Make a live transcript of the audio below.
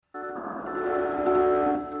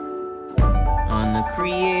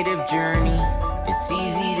creative journey. It's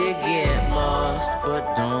easy to get lost,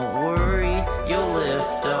 but don't worry, you'll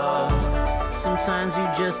lift off. Sometimes you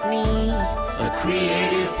just need a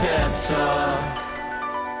creative pep talk.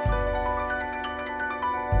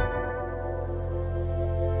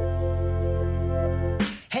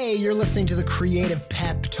 Hey, you're listening to the Creative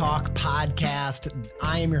Pep Talk podcast.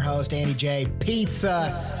 I am your host, Andy J.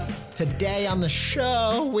 Pizza. Today on the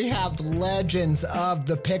show, we have legends of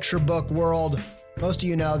the picture book world. Most of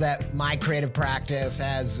you know that my creative practice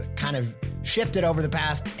has kind of shifted over the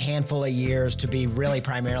past handful of years to be really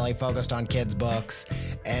primarily focused on kids' books.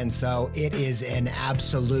 And so it is an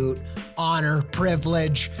absolute honor,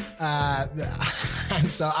 privilege. I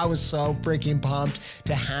was so freaking pumped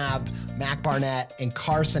to have Mac Barnett and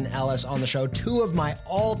Carson Ellis on the show, two of my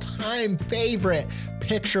all-time favorite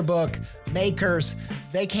picture book makers.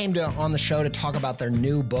 They came on the show to talk about their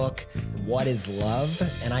new book, What is Love?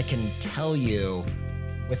 And I can tell you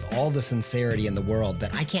with all the sincerity in the world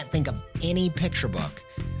that I can't think of any picture book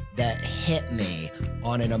that hit me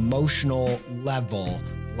on an emotional level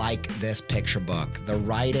like this picture book. The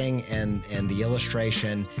writing and the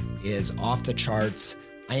illustration is off the charts.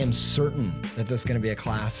 I am certain that this is going to be a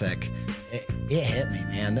classic. It hit me,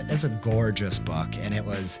 man. It's a gorgeous book, and it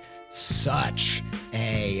was such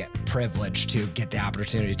a privilege to get the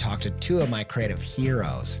opportunity to talk to two of my creative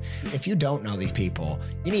heroes. If you don't know these people,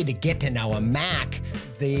 you need to get to know them. Mac,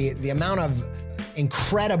 the amount of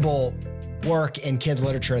incredible work in kids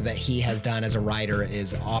literature that he has done as a writer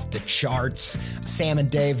is off the charts. Sam and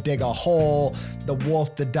Dave Dig a Hole, The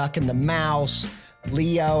Wolf, the Duck, and the Mouse,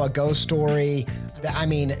 Leo, A Ghost Story. I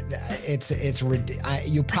mean,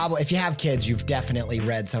 you probably, if you have kids, you've definitely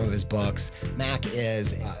read some of his books. Mac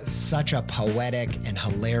is such a poetic and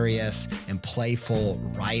hilarious and playful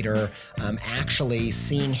writer. Actually,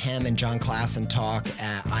 seeing him and John Klassen talk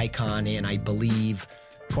at Icon in, I believe,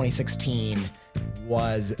 2016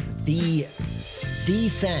 was the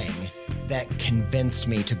thing that convinced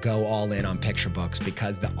me to go all in on picture books,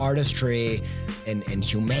 because the artistry and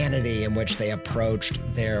humanity in which they approached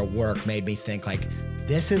their work made me think like,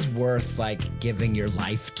 this is worth like giving your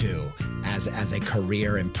life to as a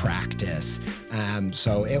career and practice.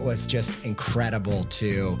 So it was just incredible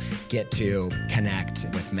to get to connect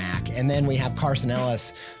with Mac. And then we have Carson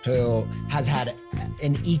Ellis, who has had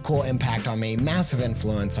an equal impact on me, massive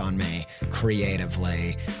influence on me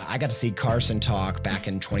creatively. I got to see Carson talk back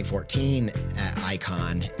in 2014 at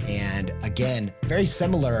Icon. And again, very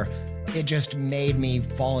similar. It just made me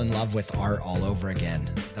fall in love with art all over again.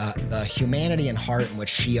 The humanity and heart in which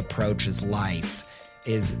she approaches life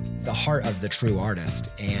is the heart of the true artist,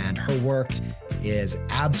 and her work is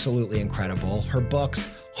absolutely incredible. Her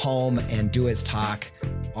books, Home and Do His Talk,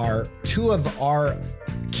 are two of our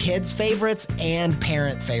kids' favorites and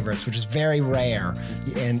parent favorites, which is very rare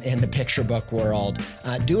in the picture book world.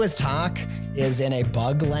 Do His Talk is in a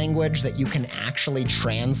bug language that you can actually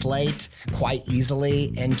translate quite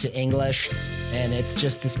easily into English, and it's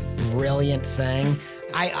just this brilliant thing.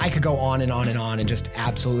 I could go on and on and on and just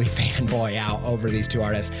absolutely fanboy out over these two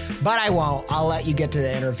artists, but I won't. I'll let you get to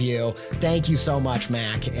the interview. Thank you so much,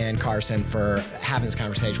 Mac and Carson, for having this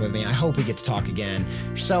conversation with me. I hope we get to talk again.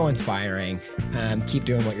 You're so inspiring. Keep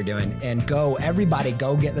doing what you're doing, and everybody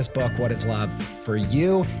go get this book, What is Love, for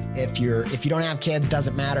you. If you don't have kids,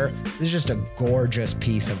 doesn't matter. This is just a gorgeous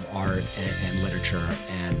piece of art and literature,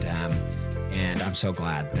 and I'm so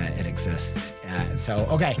glad that it exists.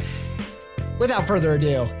 Okay. Without further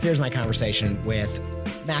ado, here's my conversation with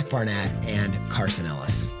Mac Barnett and Carson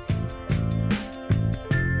Ellis.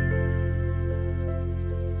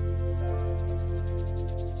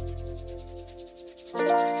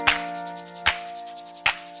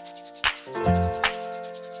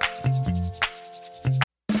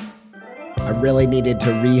 I really needed to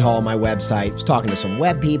rehaul my website. I was talking to some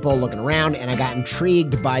web people, looking around, and I got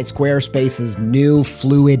intrigued by Squarespace's new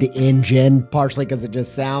Fluid engine, partially because it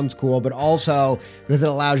just sounds cool, but also because it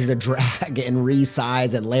allows you to drag and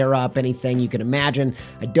resize and layer up anything you can imagine.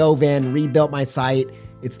 I dove in, rebuilt my site.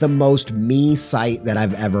 It's the most me site that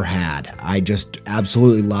I've ever had. I just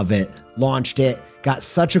absolutely love it. Launched it. Got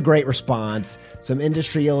such a great response. Some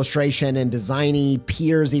industry illustration and designy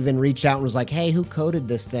peers even reached out and was like, hey, who coded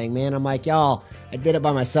this thing, man? I'm like, y'all, I did it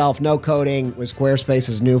by myself. No coding with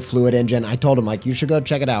Squarespace's new Fluid engine. I told him, like, you should go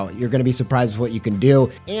check it out. You're going to be surprised with what you can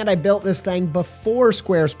do. And I built this thing before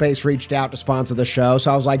Squarespace reached out to sponsor the show.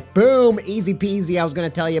 So I was like, boom, easy peasy. I was going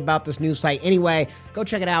to tell you about this new site anyway. Go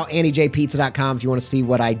check it out, andyjpizza.com, if you want to see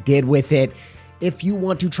what I did with it. If you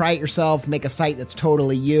want to try it yourself, make a site that's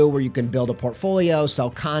totally you, where you can build a portfolio, sell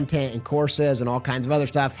content and courses and all kinds of other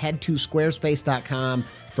stuff, head to squarespace.com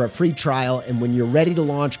for a free trial. And when you're ready to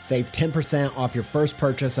launch, save 10% off your first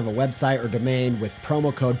purchase of a website or domain with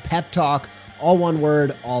promo code PEPTALK, all one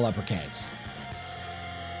word, all uppercase.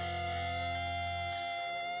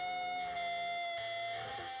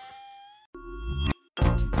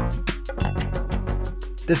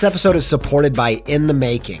 This episode is supported by In the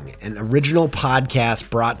Making, an original podcast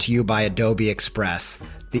brought to you by Adobe Express,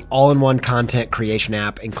 the all-in-one content creation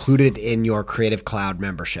app included in your Creative Cloud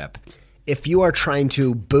membership. If you are trying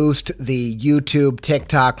to boost the YouTube,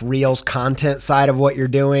 TikTok, Reels content side of what you're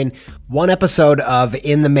doing, one episode of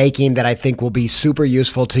In the Making that I think will be super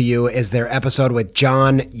useful to you is their episode with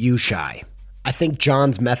John Ushai. I think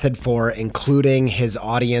John's method for including his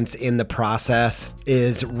audience in the process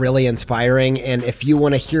is really inspiring. And if you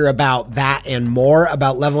want to hear about that and more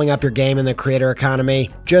about leveling up your game in the creator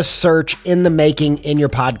economy, just search In the Making in your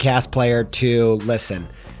podcast player to listen.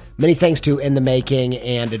 Many thanks to In the Making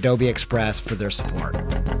and Adobe Express for their support.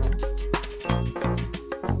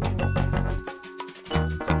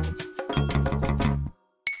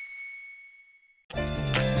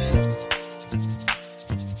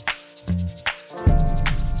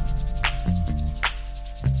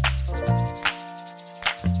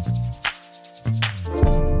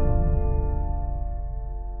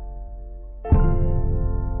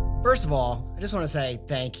 First of all, I just want to say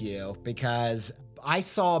thank you because I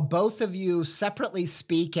saw both of you separately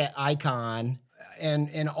speak at Icon, and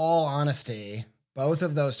in all honesty, both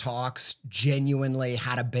of those talks genuinely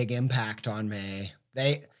had a big impact on me.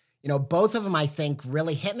 They, both of them, I think,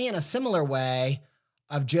 really hit me in a similar way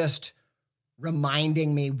of just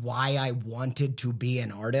reminding me why I wanted to be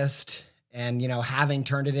an artist. And, having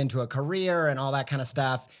turned it into a career and all that kind of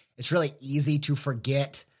stuff, it's really easy to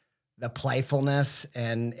forget the playfulness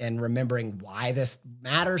and remembering why this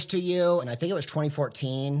matters to you. And I think it was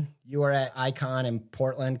 2014. You were at Icon in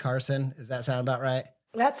Portland, Carson. Does that sound about right?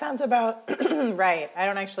 That sounds about right. I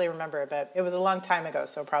don't actually remember, but it was a long time ago,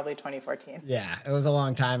 so probably 2014. Yeah, it was a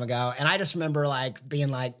long time ago. And I just remember being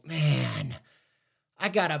like, man, I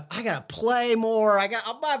gotta play more.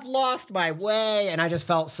 I've lost my way. And I just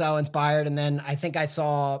felt so inspired. And then I think I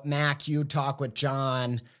saw Mac, you talk with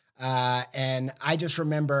John. And I just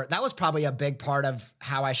remember that was probably a big part of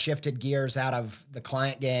how I shifted gears out of the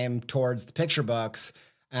client game towards the picture books.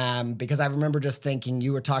 Because I remember just thinking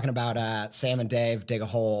you were talking about Sam and Dave Dig a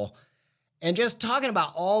Hole and just talking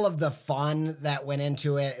about all of the fun that went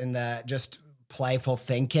into it and the just playful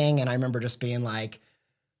thinking. And I remember just being like,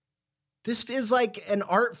 this is like an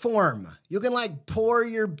art form. You can pour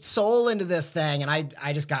your soul into this thing. And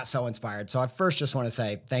I just got so inspired. So I first just want to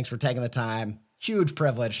say thanks for taking the time. Huge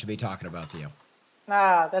privilege to be talking about you.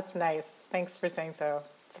 Ah, that's nice. Thanks for saying so.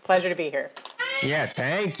 It's a pleasure to be here. Yeah,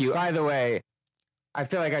 thank you. By the way, I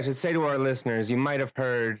feel like I should say to our listeners, you might have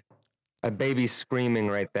heard a baby screaming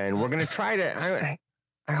right then. We're going to try to,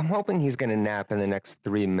 I'm hoping he's going to nap in the next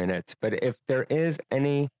 3 minutes. But if there is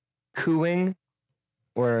any cooing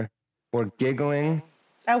or giggling,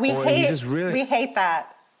 we hate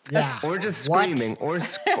that. Yeah. Or just screaming or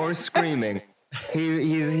screaming.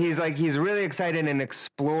 He's really excited and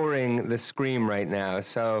exploring the scream right now.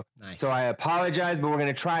 So nice. So I apologize, but we're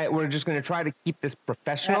gonna try it. We're just gonna try to keep this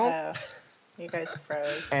professional. Uh-oh. You guys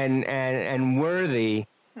froze. And worthy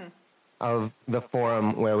of the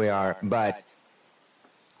forum where we are. But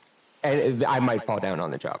I might fall down on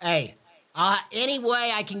the job. Hey, any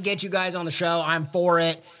way I can get you guys on the show, I'm for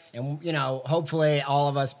it. And, hopefully all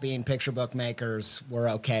of us being picture book makers, we're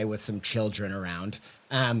okay with some children around.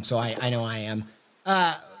 So I know I am.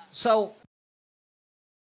 So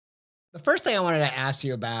the first thing I wanted to ask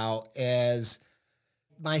you about is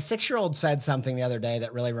my 6-year-old said something the other day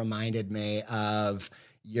that really reminded me of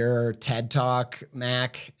your TED Talk,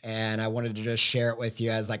 Mac, and I wanted to just share it with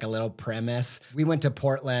you as a little premise. We went to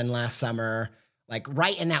Portland last summer,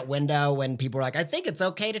 right in that window when people were like, I think it's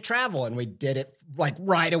okay to travel. And we did it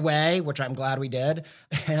right away, which I'm glad we did.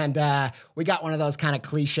 And we got one of those kind of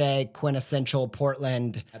cliche, quintessential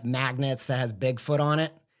Portland magnets that has Bigfoot on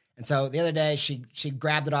it. And so the other day she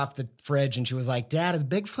grabbed it off the fridge and she was like, Dad, is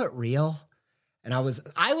Bigfoot real? And I was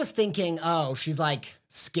thinking, oh, she's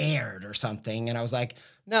scared or something. And I was like,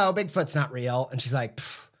 no, Bigfoot's not real. And she's like,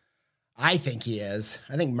 I think he is.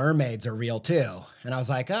 I think mermaids are real too. And I was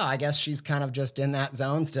like, oh, I guess she's kind of just in that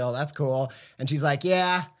zone still. That's cool. And she's like,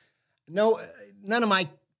 yeah, no, none of my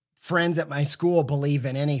friends at my school believe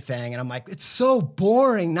in anything. And I'm like, it's so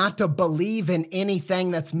boring not to believe in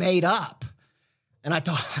anything that's made up. And I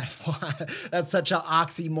thought, that's such an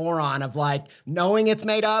oxymoron of like knowing it's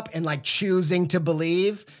made up and like choosing to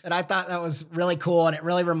believe. And I thought that was really cool. And it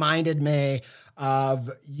really reminded me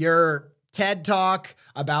of your TED Talk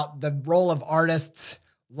about the role of artists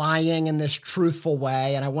lying in this truthful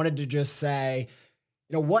way. And I wanted to just say,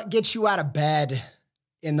 what gets you out of bed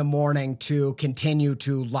in the morning to continue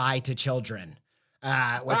to lie to children?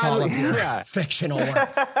 With all of your fictional work.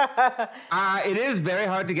 It is very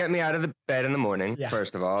hard to get me out of the bed in the morning,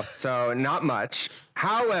 first of all. So not much.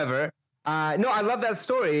 However, no, I love that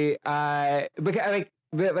story. Because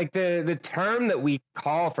the term that we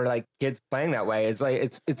call for like kids playing that way is like,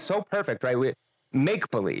 it's so perfect, right? We make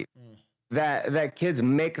believe that kids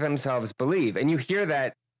make themselves believe. And you hear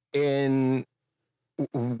that in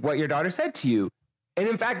what your daughter said to you. And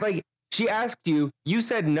in fact, like, she asked you, you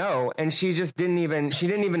said no, and she didn't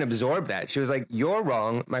even absorb that. She was like, you're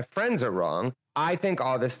wrong. My friends are wrong. I think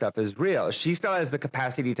all this stuff is real. She still has the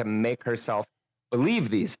capacity to make herself believe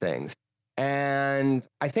these things. And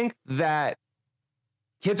I think that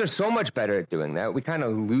kids are so much better at doing that. We kind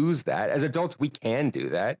of lose that. As adults, we can do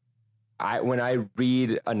that. When I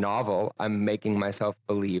read a novel, I'm making myself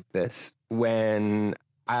believe this. When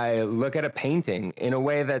I look at a painting in a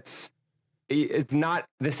way it's not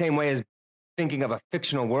the same way as thinking of a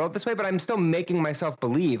fictional world this way, but I'm still making myself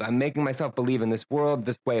believe. I'm making myself believe in this world,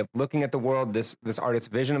 this way of looking at the world, this artist's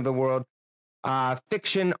vision of the world.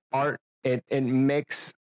 Fiction, art, it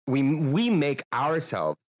makes, we make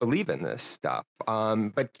ourselves believe in this stuff.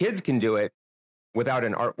 But kids can do it without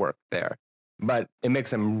an artwork there. But it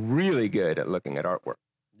makes them really good at looking at artwork.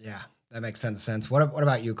 Yeah, that makes sense. What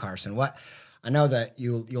about you, Carson? I know that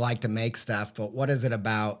you like to make stuff, but what is it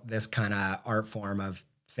about this kind of art form of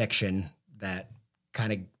fiction that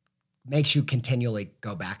kind of makes you continually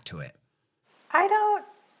go back to it? I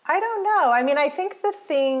don't know. I mean, I think the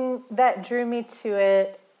thing that drew me to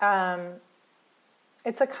it,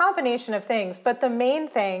 it's a combination of things, but the main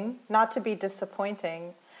thing, not to be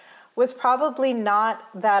disappointing, was probably not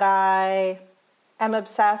that I am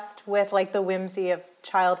obsessed with like the whimsy of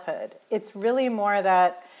childhood. It's really more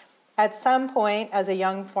that at some point as a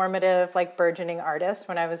young, formative, like burgeoning artist,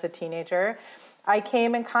 when I was a teenager, I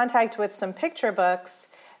came in contact with some picture books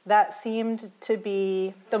that seemed to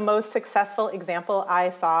be the most successful example I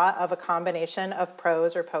saw of a combination of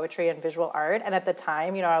prose or poetry and visual art. And at the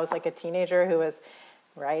time, I was like a teenager who was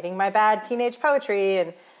writing my bad teenage poetry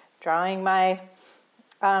and drawing my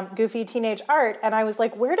goofy teenage art. And I was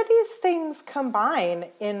like, where do these things combine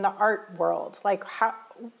in the art world? Like, how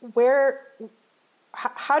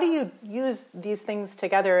do you use these things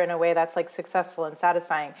together in a way that's like successful and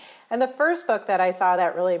satisfying? And the first book that I saw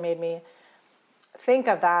that really made me think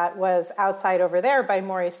of that was Outside Over There by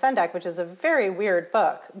Maurice Sendak, which is a very weird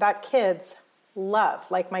book that kids love.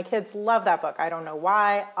 Like my kids love that book. I don't know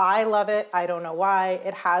why. I love it. I don't know why.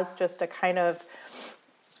 It has just a kind of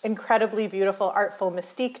incredibly beautiful, artful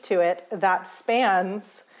mystique to it that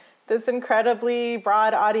spans this incredibly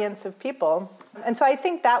broad audience of people. And so I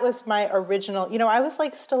think that was my original, I was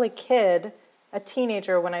like still a kid, a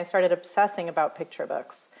teenager when I started obsessing about picture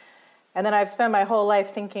books. And then I've spent my whole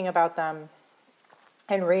life thinking about them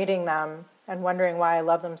and reading them and wondering why I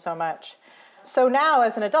love them so much. So now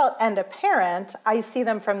as an adult and a parent, I see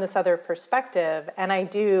them from this other perspective, and I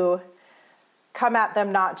do come at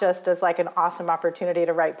them not just as like an awesome opportunity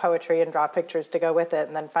to write poetry and draw pictures to go with it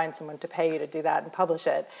and then find someone to pay you to do that and publish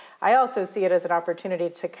it. I also see it as an opportunity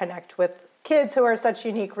to connect with kids who are such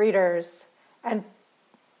unique readers and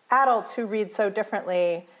adults who read so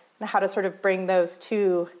differently, and how to sort of bring those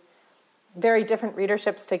two very different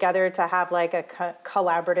readerships together to have like a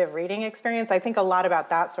collaborative reading experience. I think a lot about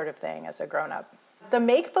that sort of thing as a grown-up. The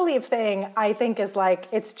make-believe thing, I think, is like,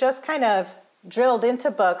 it's just kind of drilled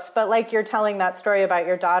into books, but like you're telling that story about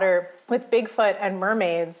your daughter with Bigfoot and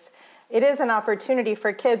mermaids, it is an opportunity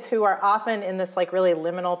for kids who are often in this like really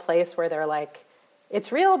liminal place where they're like,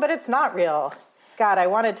 it's real, but it's not real. God, I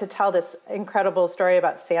wanted to tell this incredible story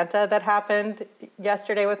about Santa that happened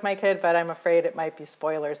yesterday with my kid, but I'm afraid it might be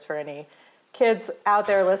spoilers for any kids out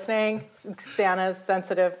there listening. Santa's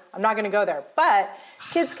sensitive. I'm not going to go there. But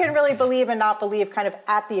kids can really believe and not believe kind of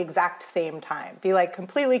at the exact same time. Be like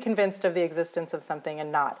completely convinced of the existence of something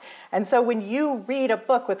and not. And so when you read a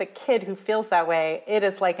book with a kid who feels that way, it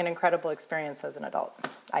is like an incredible experience as an adult,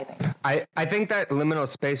 I think. I think that liminal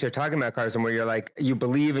space you're talking about, Carson, where you're like, you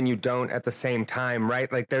believe and you don't at the same time,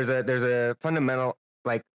 right? Like there's a fundamental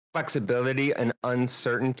like flexibility and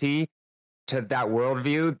uncertainty to that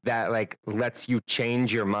worldview that like lets you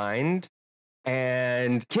change your mind.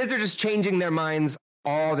 And kids are just changing their minds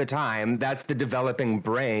all the time. That's the developing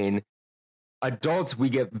brain. adults, we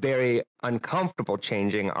get very uncomfortable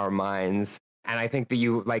changing our minds. And I think that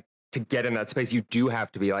you like to get in that space, you do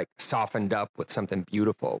have to be like softened up with something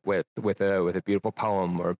beautiful, with a beautiful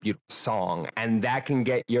poem or a beautiful song. And that can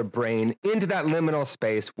get your brain into that liminal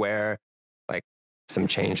space where like some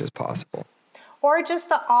change is possible. Or just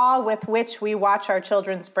the awe with which we watch our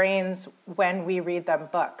children's brains when we read them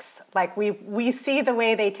books. Like we see the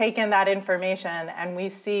way they take in that information, and we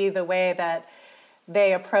see the way that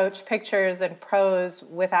they approach pictures and prose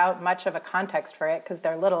without much of a context for it because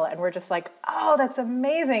they're little. And we're just like, oh, that's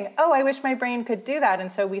amazing. Oh, I wish my brain could do that.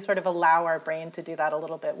 And so we sort of allow our brain to do that a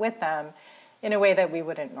little bit with them in a way that we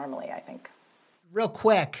wouldn't normally, I think. Real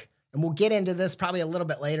quick, and we'll get into this probably a little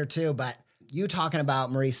bit later too, but you talking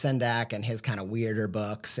about Maurice Sendak and his kind of weirder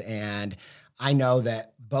books, and I know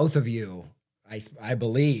that both of you, I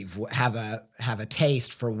believe, have a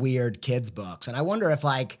taste for weird kids books, and I wonder if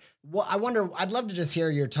I'd love to just hear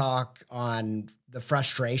your talk on the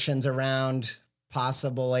frustrations around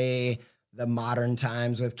possibly the modern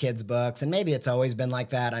times with kids books, and maybe it's always been like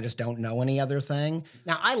that. I just don't know any other thing.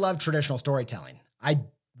 Now, I love traditional storytelling. I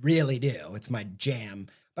really do. It's my jam,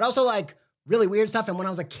 but also like really weird stuff. And when I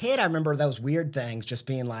was a kid, I remember those weird things just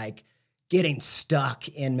being like getting stuck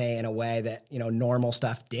in me in a way that, normal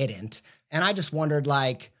stuff didn't. And I just wondered,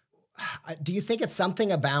 like, do you think it's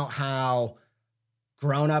something about how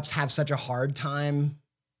grown-ups have such a hard time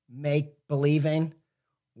believing,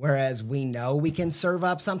 whereas we know we can serve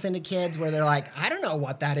up something to kids where they're like, I don't know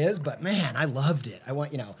what that is, but man, I loved it. I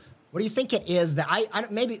want, what do you think it is that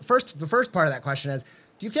the first part of that question is,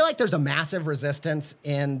 do you feel like there's a massive resistance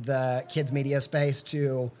in the kids media space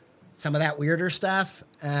to some of that weirder stuff?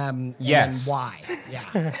 Yes. And why?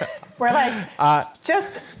 Yeah. We're like,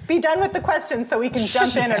 just be done with the question so we can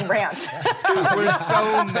jump in and rant. We're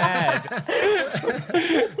so mad.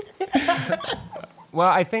 Well,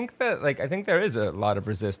 I think there is a lot of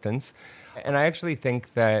resistance. And I actually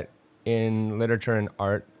think that in literature and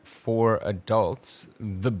art for adults,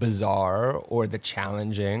 the bizarre or the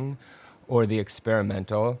challenging or the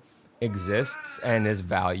experimental exists and is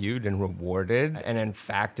valued and rewarded and in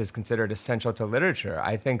fact is considered essential to literature.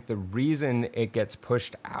 I think the reason it gets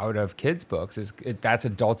pushed out of kids' books is that's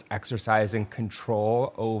adults exercising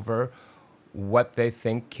control over what they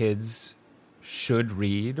think kids should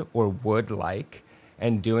read or would like,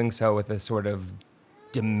 and doing so with a sort of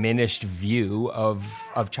diminished view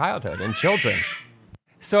of childhood and children.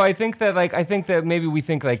 So I think that maybe we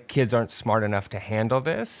think like kids aren't smart enough to handle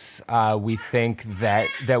this. We think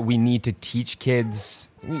that we need to teach kids.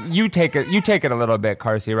 You take it a little bit,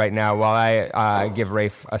 Carson, right now, while I give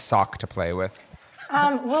Rafe a sock to play with.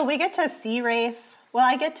 Will we get to see Rafe? Will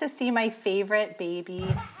I get to see my favorite baby?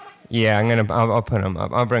 Yeah, I'll put him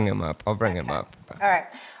up. I'll bring him up. All right.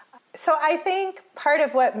 So I think part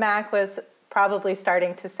of what Mac was probably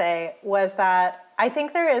starting to say was that I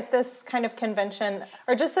think there is this kind of convention,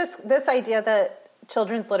 or just this idea that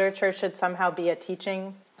children's literature should somehow be a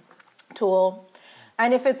teaching tool.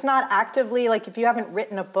 And if it's not actively, like if you haven't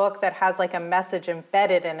written a book that has like a message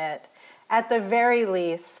embedded in it, at the very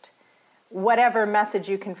least, whatever message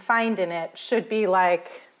you can find in it should be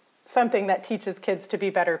like something that teaches kids to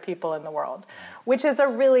be better people in the world, which is a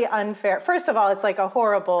really unfair, first of all, it's like a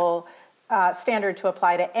horrible standard to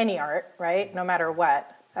apply to any art, right? No matter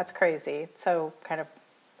what. That's crazy. So kind of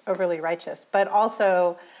overly righteous. But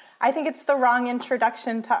also, I think it's the wrong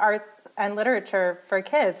introduction to art and literature for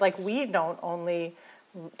kids. Like, we don't only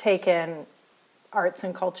take in arts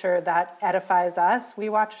and culture that edifies us. We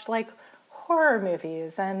watch, like, horror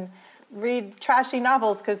movies and read trashy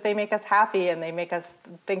novels because they make us happy and they make us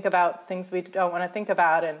think about things we don't want to think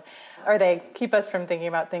about, or they keep us from thinking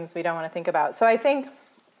about things we don't want to think about. So I think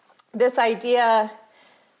this idea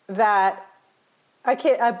that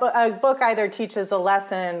a book either teaches a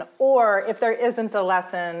lesson, or if there isn't a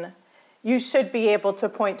lesson, you should be able to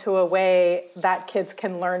point to a way that kids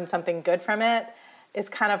can learn something good from it, is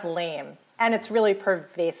kind of lame. And it's really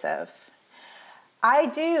pervasive. I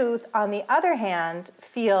do, on the other hand,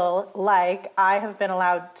 feel like I have been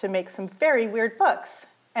allowed to make some very weird books,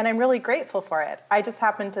 and I'm really grateful for it. I just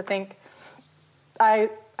happen to think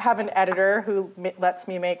I have an editor who lets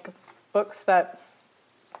me make books that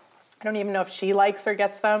I don't even know if she likes or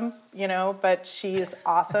gets them, but she's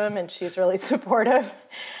awesome and she's really supportive.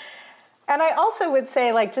 And I also would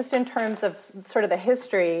say, like, just in terms of sort of the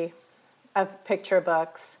history of picture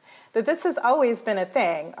books, that this has always been a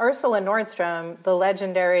thing. Ursula Nordstrom, the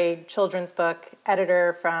legendary children's book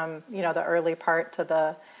editor from, the early part to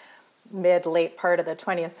the late part of the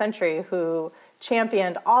 20th century, who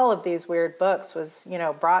championed all of these weird books, was,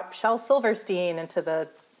 brought Shel Silverstein into the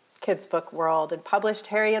kids book world and published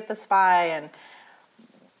Harriet the Spy and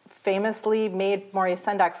famously made Maurice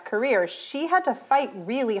Sendak's career, she had to fight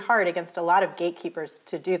really hard against a lot of gatekeepers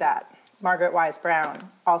to do that. Margaret Wise Brown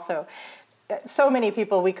also. So many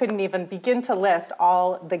people, we couldn't even begin to list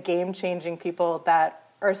all the game-changing people that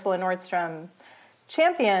Ursula Nordstrom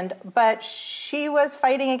championed, but she was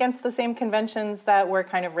fighting against the same conventions that we're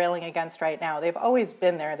kind of railing against right now. They've always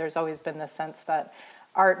been there. There's always been this sense that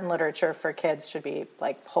art and literature for kids should be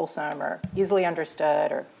like wholesome or easily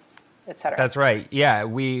understood or et cetera. That's right. Yeah,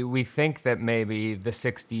 we think that maybe the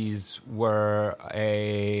 60s were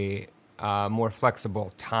a more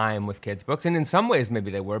flexible time with kids' books, and in some ways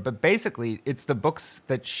maybe they were, but basically it's the books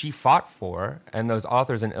that she fought for and those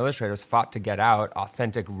authors and illustrators fought to get out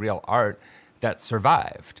authentic, real art that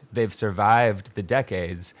survived. They've survived the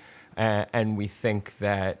decades, and we think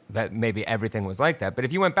that maybe everything was like that. But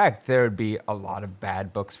if you went back, there would be a lot of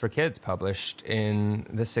bad books for kids published in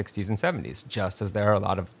the 60s and 70s, just as there are a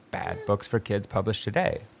lot of bad books for kids published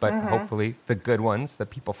today. But hopefully the good ones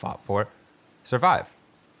that people fought for survive.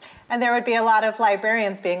 And there would be a lot of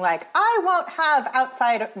librarians being like, I won't have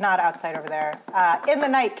not outside over there, in the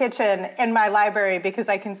night kitchen in my library because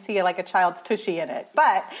I can see like a child's tushy in it.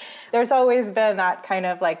 But there's always been that kind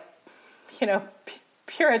of like,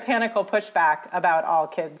 puritanical pushback about all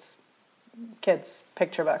kids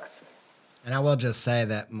picture books. And I will just say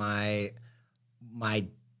that the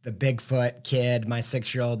Bigfoot kid, my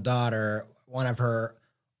 6-year-old daughter, one of her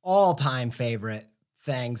all-time favorite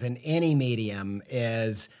things in any medium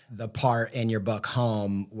is the part in your book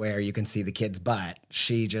Home where you can see the kid's butt.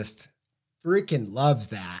 She just freaking loves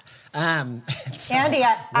that. So, Andy,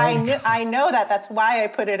 I know that. That's why I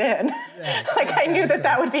put it in. Yeah, I knew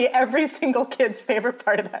that would be every single kid's favorite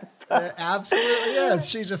part of that book. It absolutely is.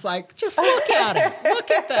 She's just like, just look at it. Look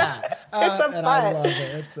at that. It's a and butt. I love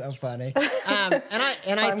it. It's so funny.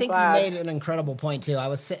 I think you made an incredible point too. I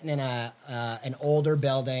was sitting in an older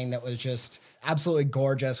building that was just absolutely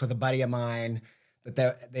gorgeous with a buddy of mine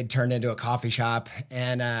that they'd turned into a coffee shop.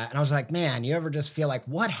 And I was like, man, you ever just feel like,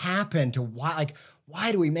 what happened to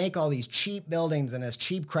why do we make all these cheap buildings and this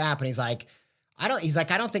cheap crap? And he's like, I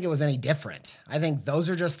don't think it was any different. I think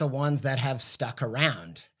those are just the ones that have stuck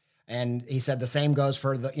around. And he said the same goes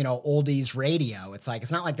for the, oldies radio. It's like,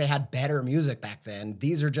 it's not like they had better music back then.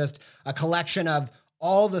 These are just a collection of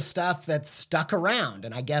all the stuff that's stuck around.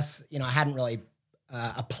 And I guess, I hadn't really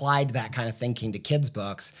applied that kind of thinking to kids'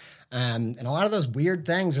 books. And a lot of those weird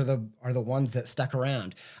things are the ones that stuck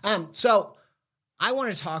around. So I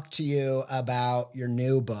want to talk to you about your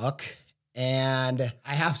new book, and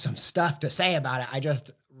I have some stuff to say about it. I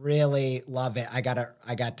just really love it. I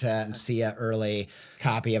got to see an early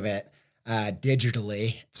copy of it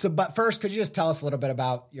digitally. So, but first, could you just tell us a little bit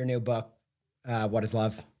about your new book, What is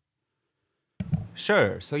Love?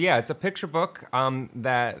 Sure. So yeah, it's a picture book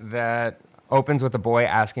that opens with a boy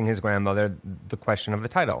asking his grandmother the question of the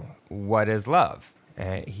title, what is love?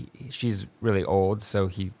 She's really old, so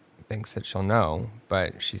he thinks that she'll know,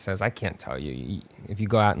 but she says, I can't tell you. If you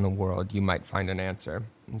go out in the world, you might find an answer.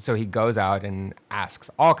 And so he goes out and asks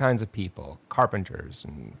all kinds of people, carpenters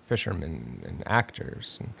and fishermen and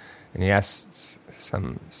actors, and he asks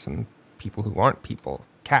some people who aren't people,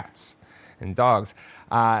 cats and dogs.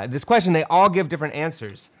 This question, they all give different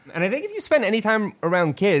answers. And I think if you spend any time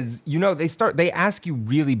around kids, they ask you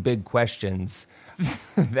really big questions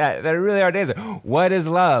that really are to answer. What is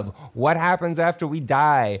love? What happens after we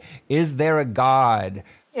die? Is there a God?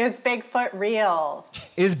 Is Bigfoot real?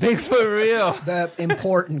 Is Bigfoot real? The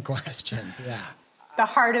important questions, yeah. The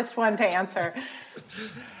hardest one to answer.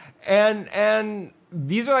 And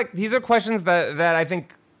these are questions that I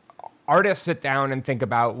think artists sit down and think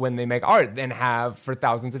about when they make art and have for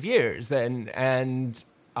thousands of years. And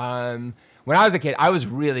when I was a kid, I was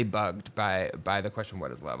really bugged by the question,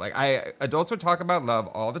 what is love? Adults would talk about love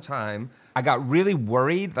all the time. I got really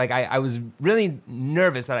worried. I was really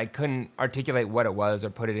nervous that I couldn't articulate what it was or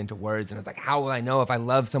put it into words. And I was like, how will I know if I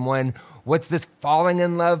love someone? What's this falling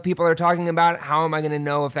in love people are talking about? How am I going to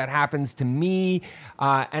know if that happens to me?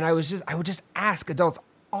 And I would just ask adults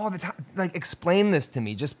all the time, explain this to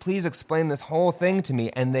me. Just please explain this whole thing to me.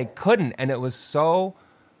 And they couldn't. And it was so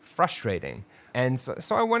frustrating. And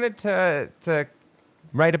so I wanted to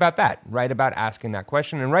write about that, write about asking that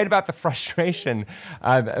question, and write about the frustration,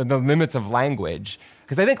 the limits of language.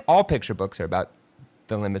 Because I think all picture books are about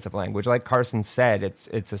the limits of language. Like Carson said, it's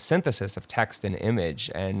a synthesis of text and image,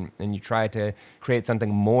 and you try to create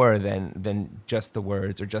something more than just the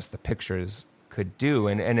words or just the pictures could do.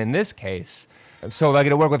 And in this case, I'm so lucky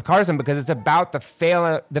to work with Carson because it's about the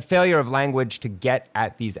failure of language to get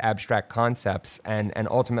at these abstract concepts and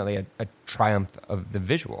ultimately a triumph of the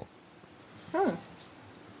visual.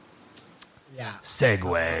 Yeah.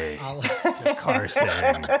 Segue to Carson.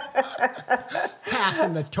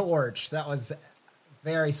 Passing the torch. That was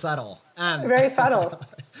very subtle. Very subtle.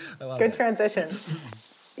 Good it. transition.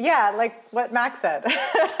 Yeah, like what Max said. And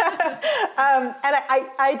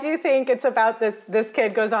I do think it's about this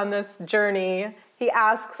kid goes on this journey. He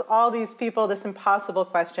asks all these people this impossible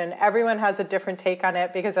question. Everyone has a different take on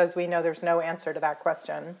it because, as we know, there's no answer to that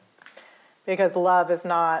question. Because love is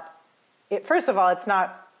not, first of all, it's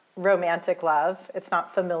not romantic love. It's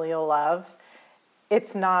not familial love.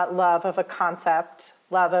 It's not love of a concept,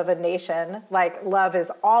 love of a nation. Like, love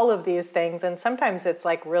is all of these things, and sometimes it's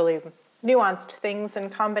like really nuanced things in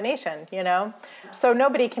combination, you know? So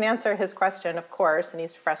nobody can answer his question, of course, and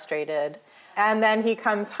he's frustrated. And then he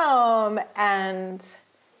comes home, and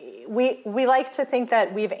we like to think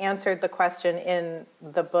that we've answered the question in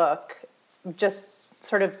the book, just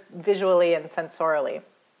sort of visually and sensorially.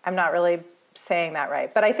 I'm not really saying that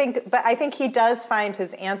right, but I think he does find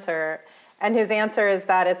his answer, and his answer is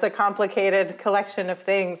that it's a complicated collection of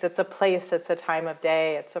things. It's a place, it's a time of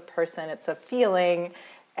day, it's a person, it's a feeling.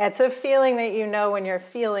 It's a feeling that you know when you're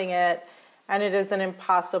feeling it, and it is an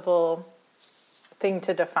impossible thing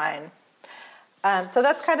to define. So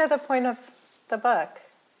that's kind of the point of the book.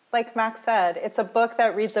 Like Max said, it's a book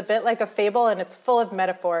that reads a bit like a fable, and it's full of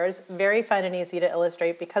metaphors, very fun and easy to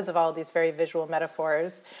illustrate because of all these very visual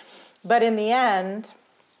metaphors. But in the end,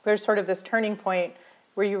 there's sort of this turning point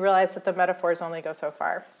where you realize that the metaphors only go so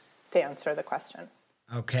far to answer the question.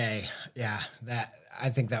 Okay, yeah, I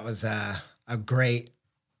think that was a great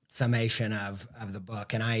summation of the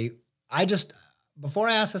book. And I just, before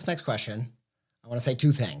I ask this next question, I want to say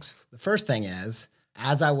two things. The first thing is,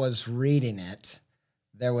 as I was reading it,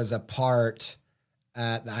 there was a part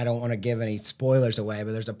that I don't want to give any spoilers away,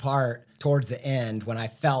 but there's a part towards the end when I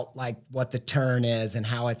felt like what the turn is and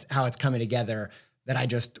how it's coming together, that I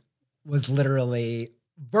just was literally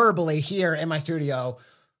verbally here in my studio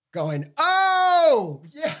going, oh,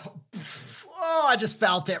 yeah. Oh, I just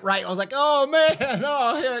felt it, right? I was like, oh, man,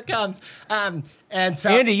 oh, here it comes. And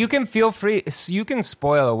so, Andy, you can feel free. You can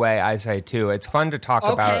spoil away, I say, too. It's fun to talk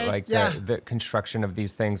about like the construction of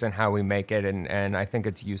these things and how we make it, and I think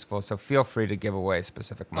it's useful. So feel free to give away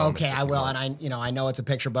specific moments. Okay, I will. And I know it's a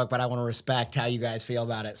picture book, but I want to respect how you guys feel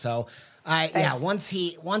about it. So once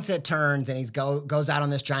it turns and he goes out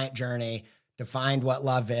on this giant journey to find what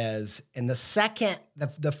love is, and the second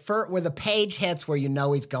where the page hits where you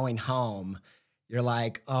know he's going home, you're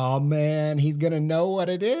like, oh man, he's gonna know what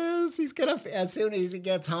it is. He's gonna, as soon as he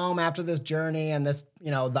gets home after this journey and this,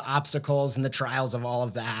 the obstacles and the trials of all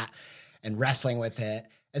of that and wrestling with it.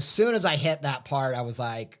 As soon as I hit that part, I was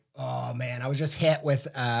like, oh man, I was just hit with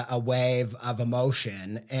a wave of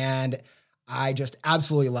emotion, and I just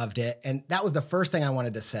absolutely loved it. And that was the first thing I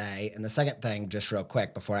wanted to say. And the second thing, just real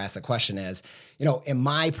quick before I ask the question, is, in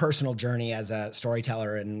my personal journey as a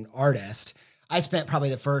storyteller and artist, I spent probably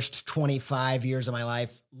the first 25 years of my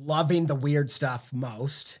life loving the weird stuff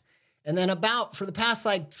most. And then for the past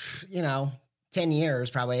 10 years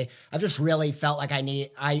probably, I've just really felt like I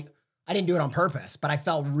didn't do it on purpose, but I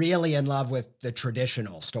fell really in love with the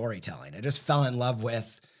traditional storytelling. I just fell in love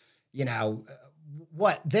with,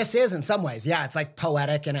 what this is in some ways. Yeah, it's like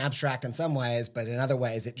poetic and abstract in some ways, but in other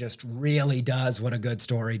ways, it just really does what a good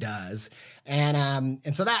story does. And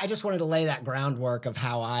so that I just wanted to lay that groundwork of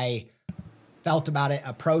how I felt about it,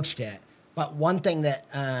 approached it. But one thing that,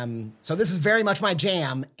 so this is very much my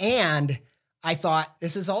jam. And I thought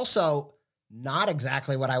this is also not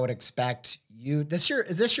exactly what I would expect you,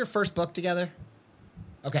 is this your first book together?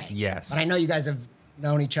 Okay. Yes. But I know you guys have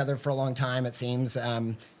known each other for a long time, it seems.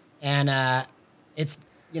 It's,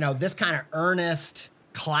 this kind of earnest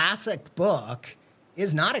classic book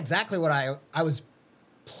is not exactly what I was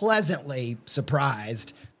pleasantly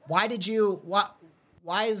surprised. Why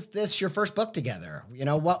is this your first book together?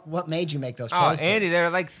 What made you make those choices? Oh, Andy, there are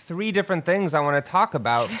like three different things I want to talk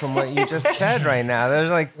about from what you just said right now.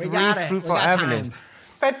 There's like three fruitful avenues. Time.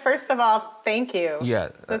 But first of all, thank you. Yeah.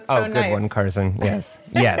 That's so good nice. one, Carson. Yes.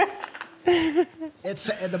 Yes.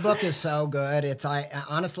 The book is so good. It's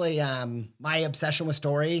honestly my obsession with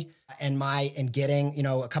story and getting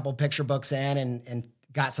a couple picture books in and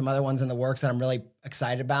got some other ones in the works that I'm really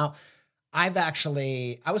excited about. I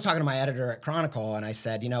was talking to my editor at Chronicle, and I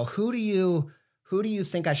said, who do you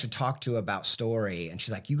think I should talk to about story? And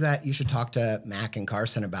she's like, you should talk to Mac and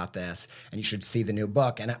Carson about this, and you should see the new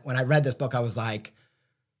book. And when I read this book, I was like,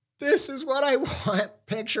 this is what I want.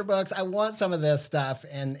 Picture books. I want some of this stuff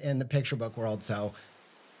in the picture book world. So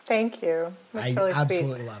thank you. That's really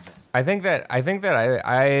absolutely sweet. love it. I think that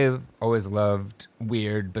I've always loved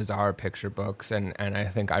weird, bizarre picture books, and I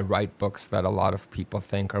think I write books that a lot of people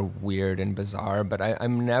think are weird and bizarre, but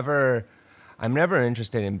I'm never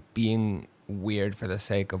interested in being weird for the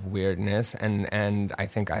sake of weirdness, and I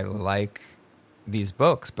think I like these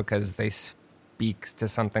books because they speak to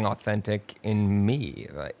something authentic in me.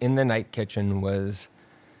 In the Night Kitchen was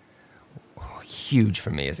huge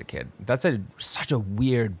for me as a kid. That's such a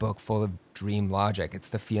weird book full of dream logic. It's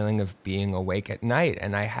the feeling of being awake at night,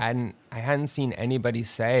 and I hadn't seen anybody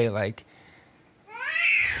say like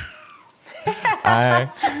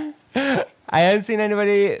I hadn't seen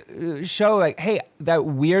anybody show like, hey, that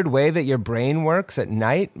weird way that your brain works at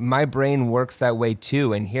night, my brain works that way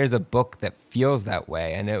too, and here's a book that feels that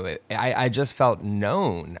way. And I just felt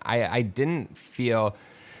known. I didn't feel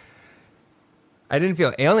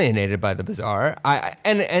alienated by the bizarre.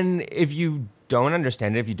 And if you don't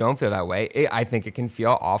understand it, if you don't feel that way, I think it can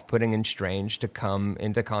feel off-putting and strange to come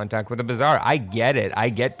into contact with the bizarre. I get it. I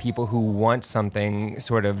get people who want something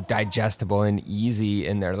sort of digestible and easy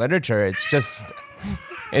in their literature. It's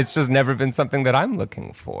just never been something that I'm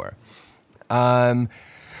looking for. I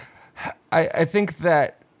think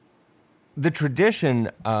that the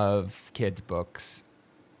tradition of kids' books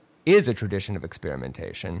is a tradition of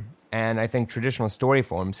experimentation. And I think traditional story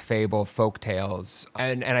forms, fable, folk tales,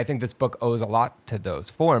 and I think this book owes a lot to those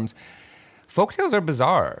forms. Folk tales are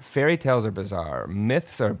bizarre. Fairy tales are bizarre.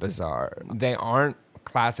 Myths are bizarre. They aren't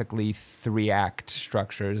classically 3-act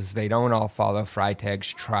structures. They don't all follow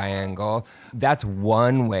Freytag's triangle. That's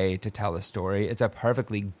one way to tell a story. It's a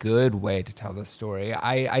perfectly good way to tell the story.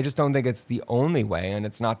 I just don't think it's the only way, and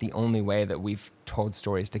it's not the only way that we've told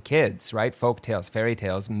stories to kids, right? Folk tales, fairy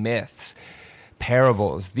tales, myths,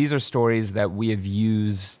 parables. These are stories that we have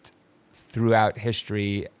used throughout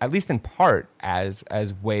history, at least in part, as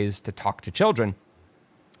ways to talk to children.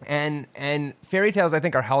 And fairy tales, I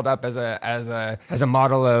think, are held up as a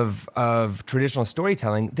model of traditional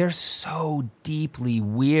storytelling. They're so deeply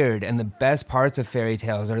weird, and the best parts of fairy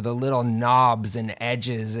tales are the little knobs and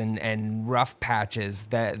edges and rough patches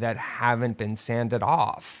that haven't been sanded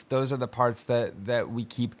off. Those are the parts that we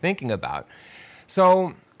keep thinking about.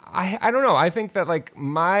 So I don't know. I think that like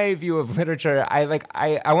my view of literature, I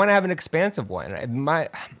want to have an expansive one.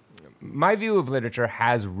 My view of literature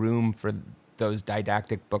has room for those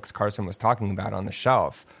didactic books Carson was talking about on the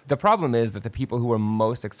shelf. The problem is that the people who are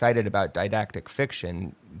most excited about didactic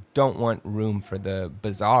fiction don't want room for the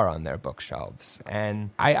bizarre on their bookshelves.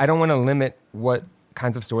 And I don't want to limit what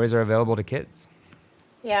kinds of stories are available to kids.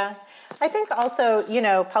 Yeah. I think also,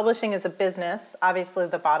 publishing is a business. Obviously,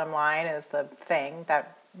 the bottom line is the thing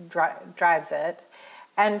that drives it.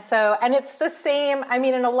 And it's the same. I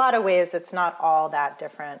mean, in a lot of ways, it's not all that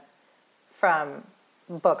different from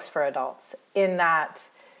books for adults, in that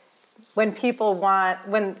when people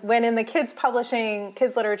when in the kids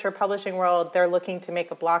literature publishing world, they're looking to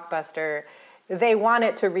make a blockbuster, they want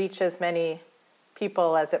it to reach as many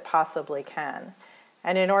people as it possibly can.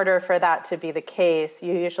 And in order for that to be the case,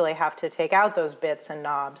 you usually have to take out those bits and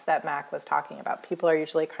knobs that Mac was talking about. People are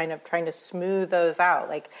usually kind of trying to smooth those out.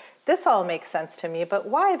 Like, this all makes sense to me, but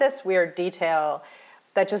why this weird detail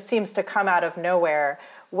that just seems to come out of nowhere,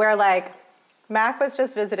 where like Mac was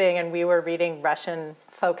just visiting and we were reading Russian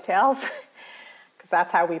folk tales, because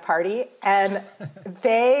that's how we party. And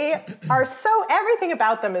everything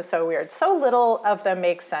about them is so weird. So little of them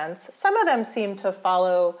makes sense. Some of them seem to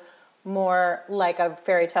follow more like a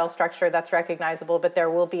fairy tale structure that's recognizable, but there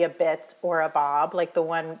will be a bit or a bob. Like the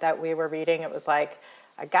one that we were reading, it was like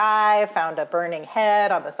a guy found a burning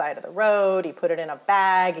head on the side of the road. He put it in a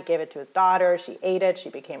bag. He gave it to his daughter. She ate it. She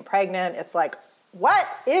became pregnant. It's like, what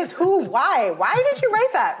is who? Why? Why did you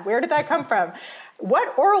write that? Where did that come from?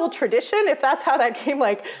 What oral tradition, if that's how that came?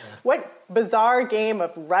 Like, what bizarre game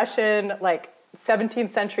of Russian, like, 17th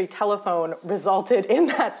century telephone resulted in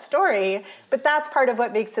that story? But that's part of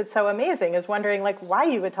what makes it so amazing, is wondering like why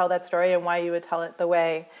you would tell that story and why you would tell it the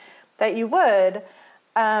way that you would.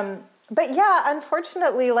 But yeah,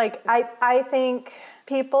 unfortunately, like I think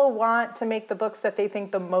people want to make the books that they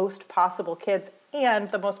think the most possible kids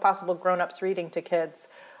and the most possible grown-ups reading to kids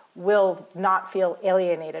will not feel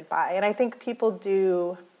alienated by. And I think people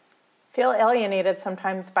do feel alienated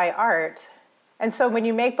sometimes by art. And so when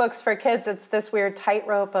you make books for kids, it's this weird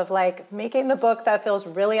tightrope of like making the book that feels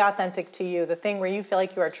really authentic to you, the thing where you feel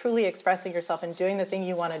like you are truly expressing yourself and doing the thing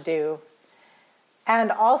you want to do.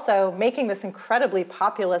 And also making this incredibly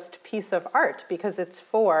populist piece of art because it's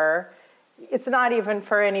for, it's not even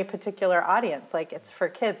for any particular audience. Like, it's for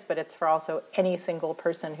kids, but it's for also any single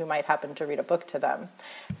person who might happen to read a book to them.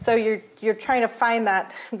 So you're trying to find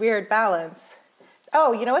that weird balance.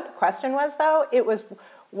 Oh, you know what the question was, though? It was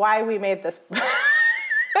why we made this.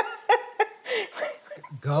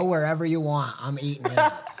 Go wherever you want. I'm eating it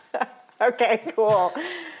up. Okay, cool.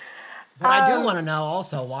 But I do want to know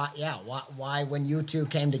also why when you two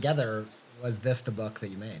came together, was this the book that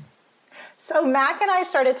you made? So Mac and I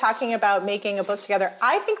started talking about making a book together.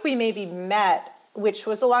 I think we maybe met, which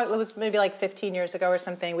was it was maybe like 15 years ago or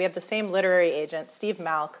something. We have the same literary agent, Steve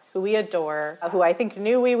Malk, who we adore, who I think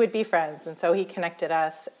knew we would be friends, and so he connected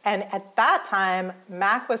us. And at that time,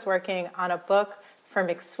 Mac was working on a book for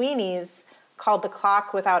McSweeney's called The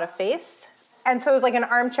Clock Without a Face. And so it was like an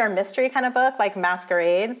armchair mystery kind of book, like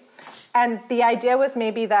Masquerade. And the idea was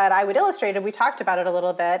maybe that I would illustrate it. We talked about it a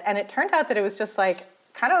little bit, and it turned out that it was just like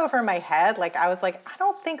kind of over my head. Like I was like, I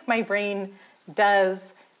don't think my brain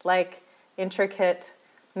does like intricate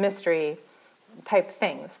mystery type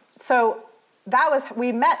things. So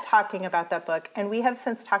we met talking about that book, and we have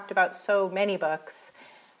since talked about so many books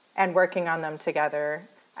and working on them together.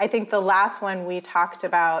 I think the last one we talked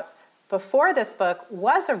about before this book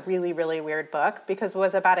was a really, really weird book because it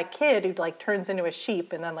was about a kid who like turns into a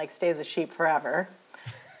sheep and then like stays a sheep forever.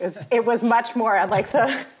 It was much more like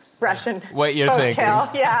the Russian what you're thinking.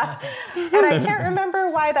 Folktale. Yeah. And I can't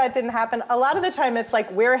remember why that didn't happen. A lot of the time it's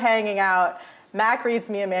like we're hanging out, Mac reads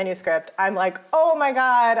me a manuscript, I'm like, oh my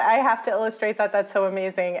God, I have to illustrate that, that's so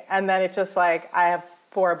amazing. And then it's just like, I have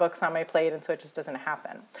 4 books on my plate, and so it just doesn't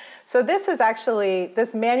happen. So this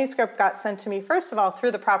manuscript got sent to me, first of all,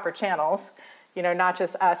 through the proper channels, not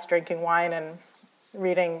just us drinking wine and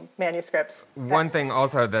reading manuscripts. One thing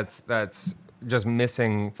also that's just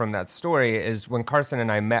missing from that story is when Carson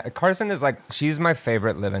and I met. Carson is like, she's my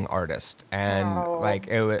favorite living artist. And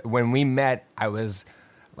when we met, I was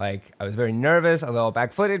very nervous, a little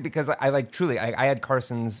back-footed, because I had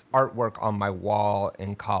Carson's artwork on my wall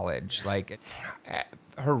in college. Like,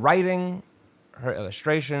 her writing, her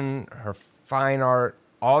illustration, her fine art,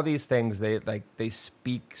 all these things, they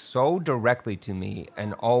speak so directly to me,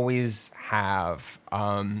 and always have,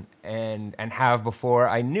 and have before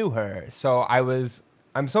I knew her. So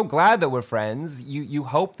I'm so glad that we're friends. You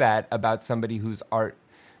hope that about somebody whose art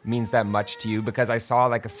means that much to you, because I saw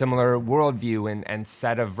like a similar worldview and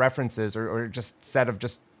set of references or just set of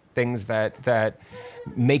just things that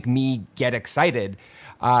make me get excited.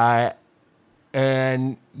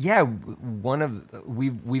 And yeah,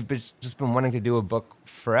 we've just been wanting to do a book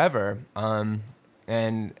forever. And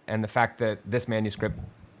the fact that this manuscript,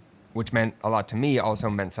 which meant a lot to me, also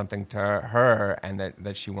meant something to her, and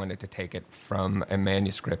that she wanted to take it from a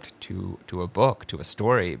manuscript to a book, to a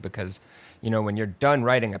story, because when you're done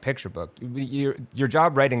writing a picture book, your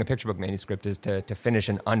job writing a picture book manuscript is to finish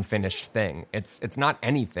an unfinished thing. It's not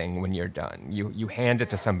anything when you're done. You hand it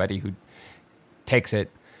to somebody who takes it.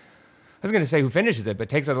 I was going to say who finishes it, but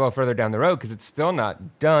takes it a little further down the road, because it's still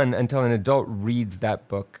not done until an adult reads that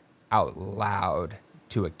book out loud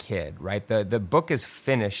to a kid, right? The book is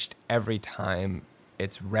finished every time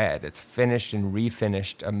it's read. It's finished and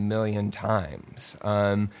refinished a million times.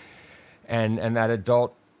 And that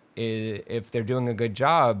adult, if they're doing a good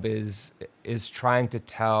job, is trying to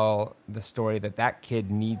tell the story that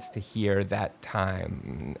kid needs to hear that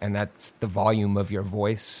time. And that's the volume of your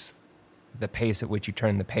voice, the pace at which you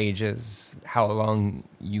turn the pages, how long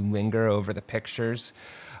you linger over the pictures.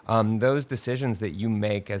 Those decisions that you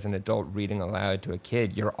make as an adult reading aloud to a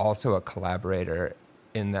kid, you're also a collaborator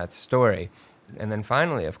in that story. And then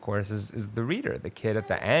finally, of course, is the reader, the kid at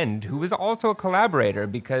the end, who is also a collaborator,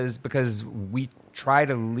 because we try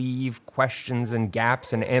to leave questions and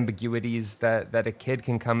gaps and ambiguities that a kid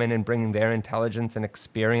can come in and bring their intelligence and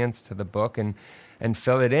experience to the book and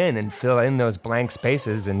fill it in, and fill in those blank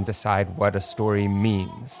spaces and decide what a story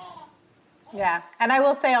means. Yeah, and I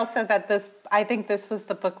will say also that I think this was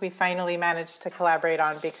the book we finally managed to collaborate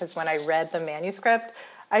on, because when I read the manuscript,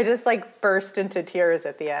 I just like burst into tears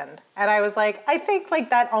at the end. And I was like, I think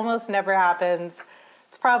like that almost never happens.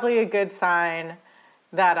 It's probably a good sign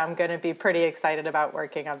that I'm going to be pretty excited about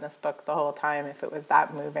working on this book the whole time if it was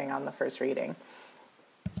that moving on the first reading.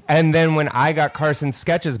 And then when I got Carson's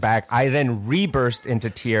sketches back, I then reburst into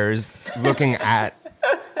tears looking at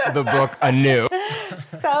the book anew.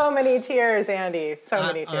 So many tears, Andy. So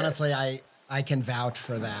many tears. Honestly, I can vouch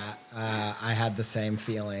for that. I had the same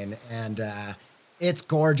feeling, and it's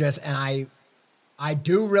gorgeous. And I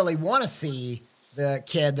do really want to see the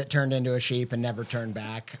kid that turned into a sheep and never turned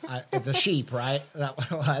back. It's a sheep, right? Is that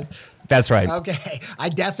what it was? That's right. Okay. I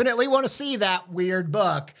definitely want to see that weird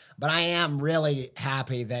book, but I am really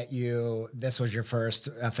happy that this was your first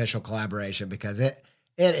official collaboration because it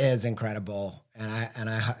is incredible. And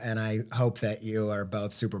I hope that you are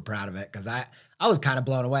both super proud of it because I was kind of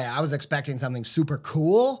blown away. I was expecting something super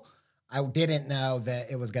cool. I didn't know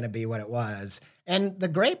that it was going to be what it was. And the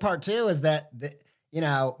great part too is that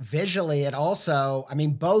visually it also,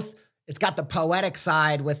 both, it's got the poetic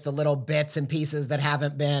side with the little bits and pieces that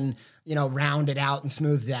haven't been, rounded out and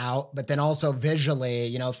smoothed out, but then also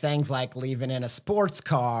visually, things like leaving in a sports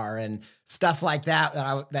car and stuff like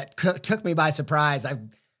that took me by surprise.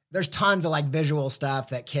 There's tons of like visual stuff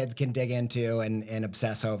that kids can dig into and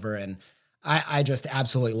obsess over. And I just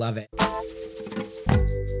absolutely love it.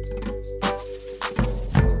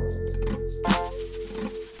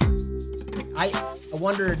 I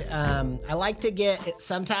wondered, I like to get,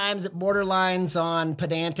 sometimes it borderlines on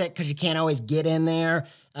pedantic because you can't always get in there.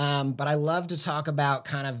 But I love to talk about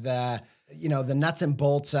kind of the nuts and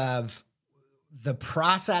bolts of the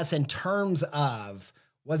process in terms of,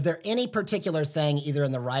 was there any particular thing either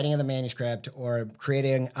in the writing of the manuscript or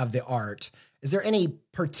creating of the art? Is there any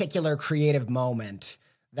particular creative moment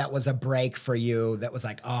that was a break for you that was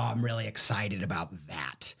like, oh, I'm really excited about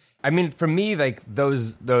that? For me, like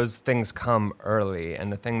those things come early,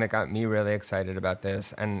 and the thing that got me really excited about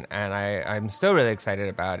this, and I'm still really excited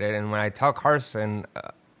about it. And when I tell Carson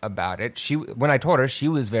about it, when I told her, she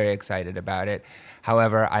was very excited about it.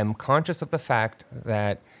 However, I'm conscious of the fact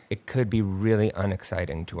that it could be really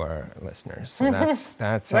unexciting to our listeners. So that's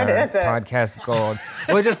our podcast gold.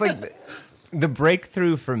 Well, just like the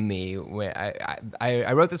breakthrough for me, when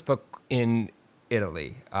I wrote this book in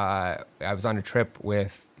Italy. I was on a trip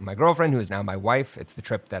with my girlfriend, who is now my wife. It's the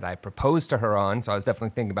trip that I proposed to her on, so I was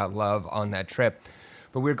definitely thinking about love on that trip.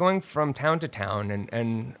 But we were going from town to town,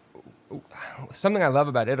 and something I love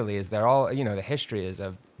about Italy is they're all, the history is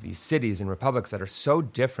of these cities and republics that are so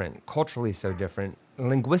different, culturally so different,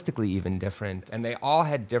 linguistically even different, and they all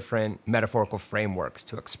had different metaphorical frameworks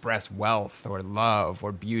to express wealth or love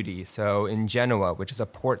or beauty. So in Genoa, which is a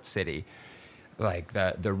port city, like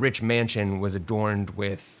the rich mansion was adorned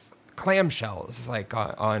with clamshells, like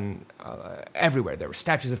on everywhere. There were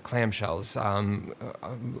statues of clamshells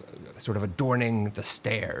sort of adorning the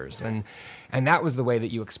stairs. And that was the way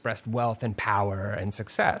that you expressed wealth and power and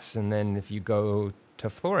success. And then if you go to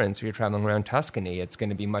Florence or you're traveling around Tuscany, it's going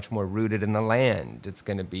to be much more rooted in the land. It's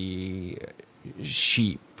going to be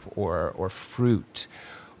sheep or fruit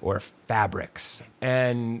or fabrics.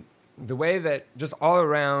 And the way that just all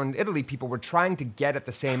around Italy, people were trying to get at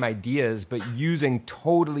the same ideas, but using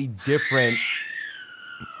totally different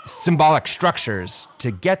symbolic structures to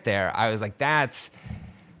get there. I was like, that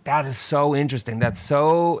is so interesting. That's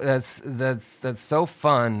so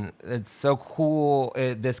fun. It's so cool.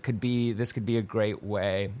 This could be a great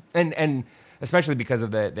way. And especially because of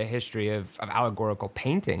the history of allegorical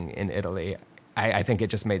painting in Italy, I think it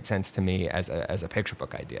just made sense to me as a picture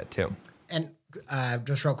book idea too. And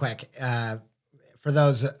just real quick, for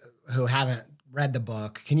those who haven't read the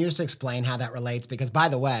book, can you just explain how that relates? Because, by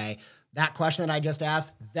the way, that question that I just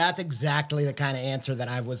asked, that's exactly the kind of answer that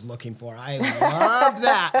I was looking for. I love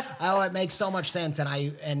that. Oh, it makes so much sense.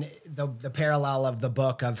 And the parallel of the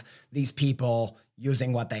book of these people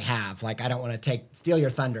using what they have. Like, I don't want to steal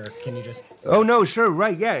your thunder. Can you just... Oh, no, sure,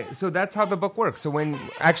 right, yeah. So that's how the book works. So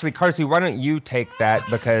actually, Carson, why don't you take that,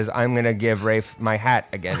 because I'm going to give Rafe my hat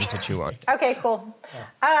again to chew on. Okay, cool.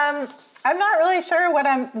 I'm not really sure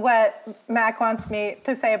what Mac wants me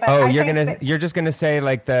to say, but you're just gonna say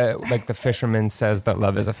like the fisherman says that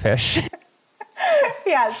love is a fish.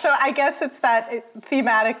 Yeah, so I guess it's that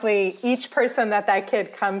thematically, each person that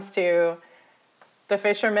kid comes to, the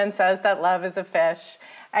fisherman says that love is a fish,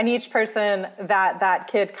 and each person that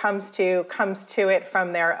kid comes to it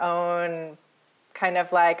from their own kind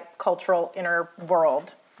of like cultural inner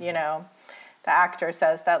world, The actor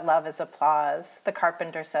says that love is applause. The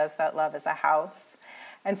carpenter says that love is a house.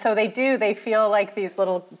 And so they feel like these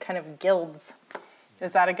little kind of guilds.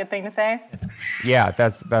 Is that a good thing to say? Yeah,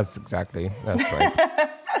 that's right.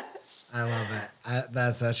 I love it.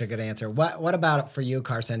 That's such a good answer. What about it for you,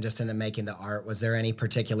 Carson, just in the making the art? Was there any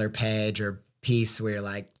particular page or piece where you're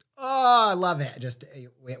like, oh, I love it? Just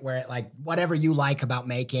where it, like whatever you like about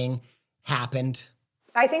making happened?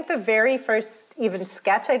 I think the very first even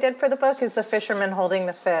sketch I did for the book is the fisherman holding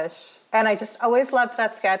the fish. And I just always loved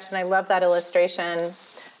that sketch, and I love that illustration.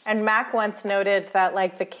 And Mac once noted that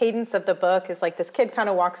like the cadence of the book is like this kid kind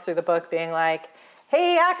of walks through the book being like,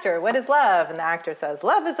 hey, actor, what is love? And the actor says,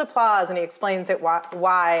 love is applause. And he explains it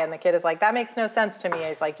why. And the kid is like, that makes no sense to me.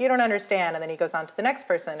 He's like, you don't understand. And then he goes on to the next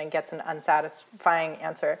person and gets an unsatisfying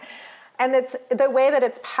answer. And it's the way that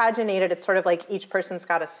it's paginated, it's sort of like each person's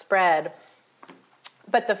got a spread.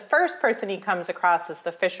 But the first person he comes across is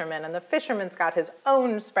the fisherman. And the fisherman's got his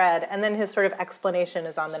own spread. And then his sort of explanation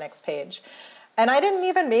is on the next page. And I didn't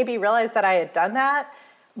even maybe realize that I had done that.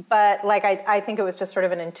 But like I think it was just sort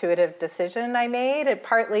of an intuitive decision I made, it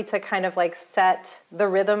partly to kind of like set the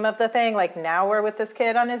rhythm of the thing. Like now we're with this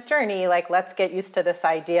kid on his journey. Like let's get used to this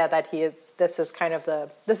idea that this is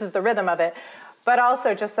the rhythm of it. But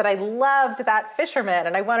also just that I loved that fisherman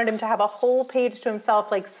and I wanted him to have a whole page to himself,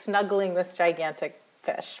 like snuggling this gigantic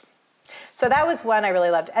fish. So that was one I really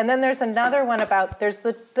loved. And then there's another one about there's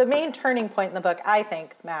the main turning point in the book. I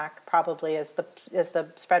think Mac probably is the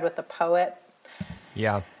spread with the poet.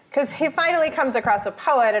 Yeah. Because he finally comes across a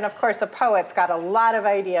poet, and of course a poet's got a lot of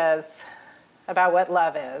ideas about what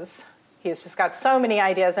love is. He's just got so many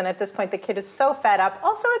ideas, and at this point the kid is so fed up.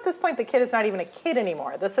 Also at this point the kid is not even a kid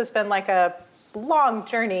anymore. This has been like a long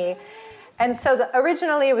journey. And so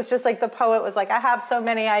originally it was just like the poet was like, I have so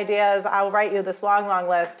many ideas, I'll write you this long, long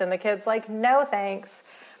list. And the kid's like, no thanks.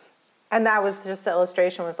 And that was just the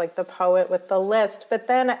illustration was like the poet with the list. But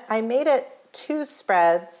then I made it 2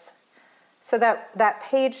 spreads. So that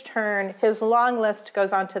page turn, his long list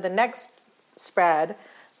goes on to the next spread.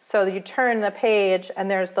 So you turn the page and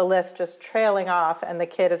there's the list just trailing off and the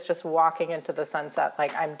kid is just walking into the sunset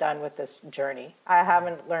like, I'm done with this journey. I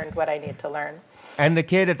haven't learned what I need to learn. And the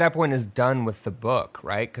kid at that point is done with the book,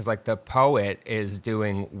 right? Because like the poet is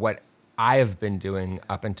doing what I have been doing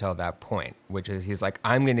up until that point, which is he's like,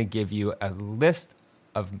 I'm going to give you a list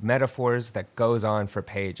of metaphors that goes on for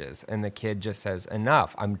pages, and the kid just says,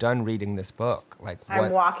 enough, I'm done reading this book. Like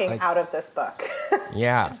I'm walking out of this book.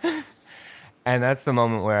 Yeah. And that's the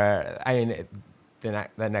moment where, I mean,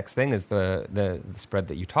 the next thing is the spread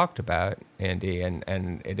that you talked about, Andy,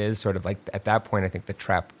 and it is sort of like, at that point, I think the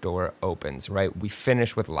trap door opens, right? We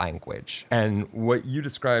finish with language. And what you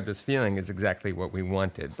described as feeling is exactly what we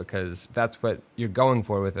wanted, because that's what you're going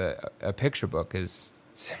for with a picture book, is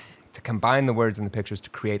to combine the words and the pictures to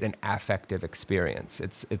create an affective experience.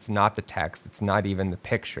 It's not the text. It's not even the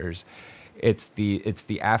pictures. It's the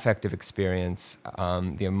affective experience,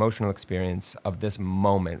 the emotional experience of this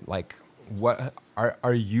moment. Like, what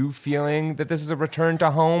are you feeling that this is a return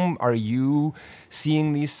to home? Are you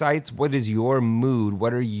seeing these sights? What is your mood?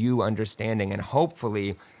 What are you understanding? And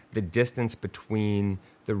hopefully, the distance between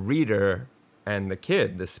the reader and the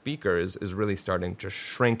kid, the speaker, is really starting to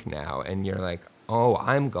shrink now. And you're like, oh,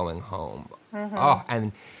 I'm going home. Mm-hmm. Oh,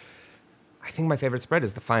 and I think my favorite spread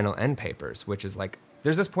is the final end papers, which is like,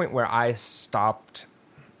 there's this point where I stopped.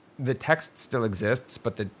 The text still exists,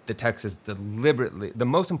 but the text is deliberately, the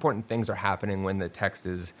most important things are happening when the text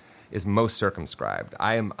is most circumscribed.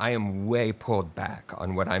 I am way pulled back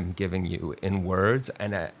on what I'm giving you in words,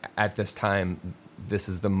 and at this time, this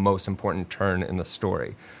is the most important turn in the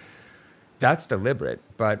story. That's deliberate,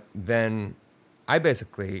 but then I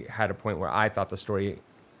basically had a point where I thought the story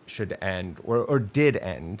should end, or did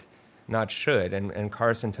end, not should, and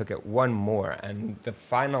Carson took it one more, and the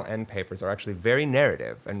final end papers are actually very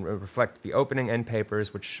narrative and reflect the opening end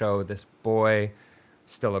papers, which show this boy,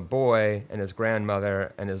 still a boy, and his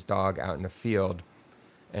grandmother and his dog out in a field,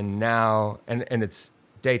 and now, and it's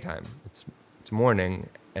daytime, it's morning,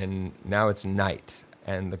 and now it's night,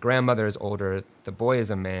 and the grandmother is older, the boy is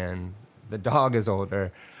a man, the dog is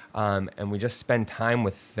older, and we just spend time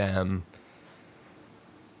with them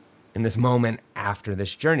in this moment after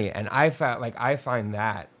this journey. And I find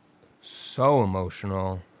that so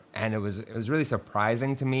emotional, and it was really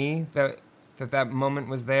surprising to me that moment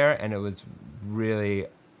was there, and it was really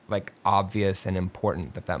like obvious and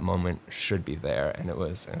important that moment should be there, and it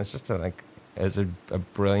was just a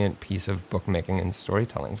brilliant piece of bookmaking and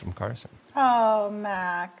storytelling from Carson. Oh,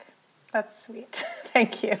 Mac, that's sweet.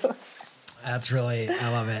 Thank you. That's really, I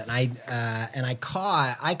love it. And I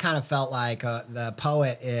kind of felt like the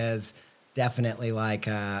poet is definitely like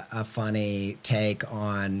a funny take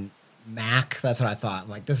on Mac. That's what I thought.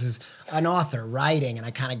 Like, this is an author writing, and I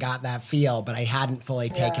kind of got that feel, but I hadn't fully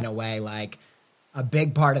taken away like a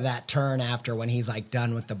big part of that turn after when he's like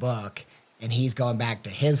done with the book and he's going back to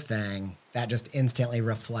his thing. That just instantly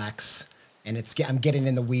reflects and I'm getting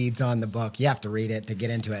in the weeds on the book. You have to read it to get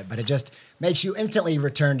into it, but it just makes you instantly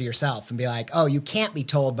return to yourself and be like, oh, you can't be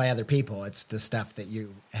told by other people. It's the stuff that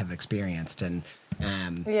you have experienced. And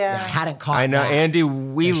I hadn't caught I know, that. Andy,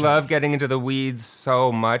 we love getting into the weeds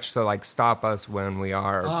so much, so like stop us when we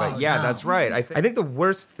are. But that's right. I think the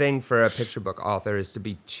worst thing for a picture book author is to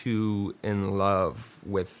be too in love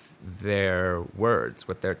with their words,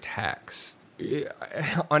 with their text.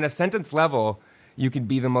 On a sentence level, you could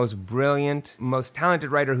be the most brilliant, most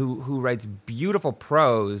talented writer who writes beautiful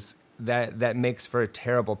prose that makes for a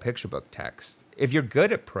terrible picture book text. If you're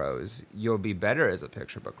good at prose, you'll be better as a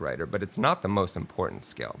picture book writer, but it's not the most important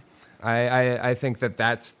skill. I think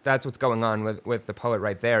that's what's going on with the poet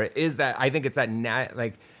right there, is that I think it's that,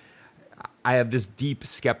 I have this deep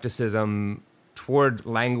skepticism toward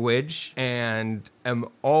language and am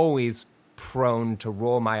always prone to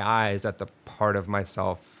roll my eyes at the part of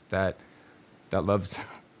myself that loves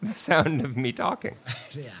the sound of me talking.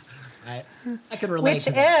 I can relate Which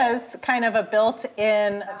to that. is kind of a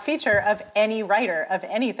built-in feature of any writer of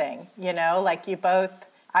anything, like you both,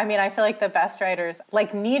 I feel like the best writers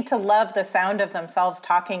need to love the sound of themselves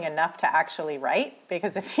talking enough to actually write,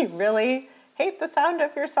 because if you really hate the sound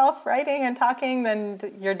of yourself writing and talking, then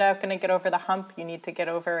you're not going to get over the hump you need to get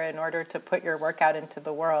over in order to put your work out into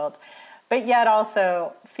the world, but yet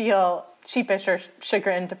also feel sheepish or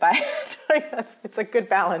chagrined by it. It's a good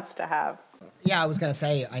balance to have. Yeah, I was going to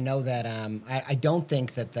say, I know that I don't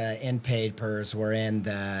think that the end papers were in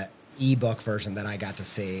the ebook version that I got to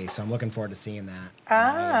see, so I'm looking forward to seeing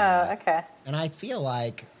that. Okay. And I feel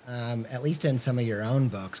like, at least in some of your own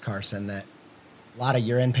books, Carson, that a lot of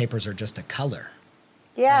your end papers are just a color.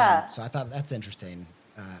 Yeah. So I thought that's interesting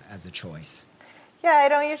as a choice. Yeah, I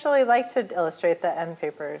don't usually like to illustrate the end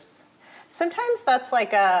papers. Sometimes that's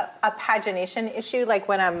like a pagination issue. Like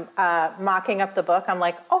when I'm mocking up the book, I'm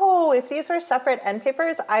like, oh, if these were separate end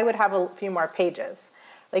papers, I would have a few more pages.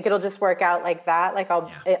 Like it'll just work out like that. Like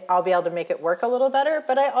I'll be able to make it work a little better.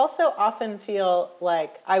 But I also often feel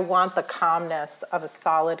like I want the calmness of a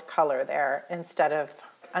solid color there instead of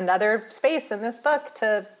another space in this book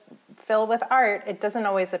to fill with art. It doesn't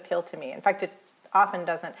always appeal to me. In fact, it often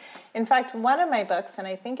doesn't. In fact, one of my books, and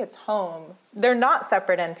I think it's Home, they're not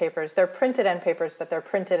separate end papers. They're printed end papers, but they're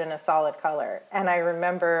printed in a solid color. And I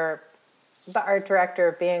remember the art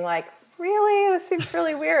director being like, really? This seems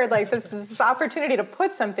really weird. Like this is this opportunity to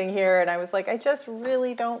put something here. And I was like, I just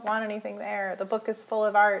really don't want anything there. The book is full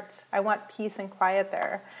of art. I want peace and quiet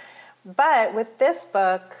there. But with this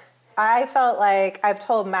book, I felt like, I've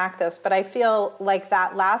told Mac this, but I feel like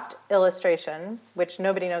that last illustration, which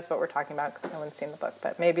nobody knows what we're talking about because no one's seen the book,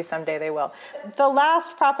 but maybe someday they will. The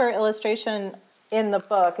last proper illustration in the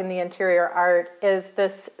book, in the interior art, is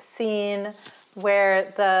this scene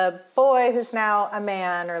where the boy, who's now a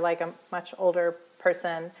man or like a much older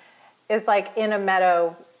person, is like in a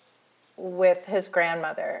meadow with his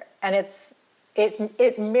grandmother. And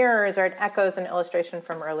it mirrors or it echoes an illustration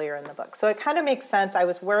from earlier in the book. So it kind of makes sense. I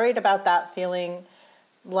was worried about that feeling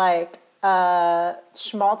like a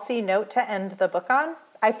schmaltzy note to end the book on.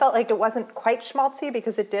 I felt like it wasn't quite schmaltzy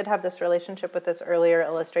because it did have this relationship with this earlier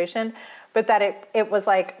illustration, but that it was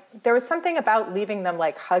like, there was something about leaving them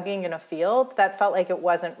like hugging in a field that felt like it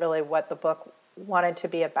wasn't really what the book wanted to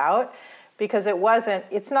be about, because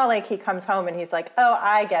it's not like he comes home and he's like, oh,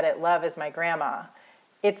 I get it, love is my grandma.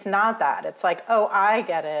 It's not that. It's like, oh, I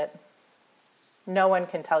get it. No one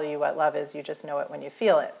can tell you what love is. You just know it when you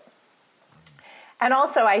feel it. And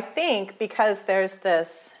also, I think because there's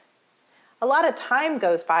a lot of time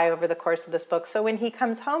goes by over the course of this book. So when he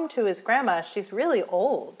comes home to his grandma, she's really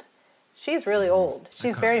old. She's really old.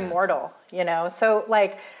 She's very mortal, So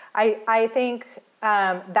like, I think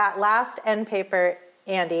that last end paper,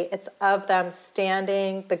 Andy, it's of them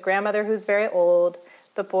standing, the grandmother who's very old,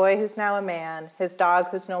 the boy who's now a man, his dog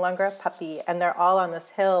who's no longer a puppy, and they're all on this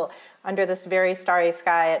hill under this very starry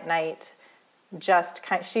sky at night.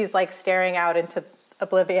 She's like staring out into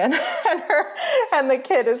oblivion, and the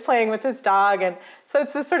kid is playing with his dog, and so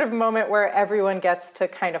it's this sort of moment where everyone gets to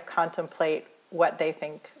kind of contemplate what they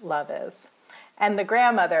think love is. And the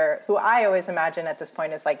grandmother, who I always imagine at this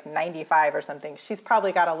point is like 95 or something, she's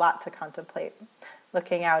probably got a lot to contemplate,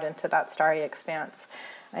 looking out into that starry expanse.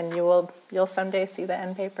 And you'll someday see the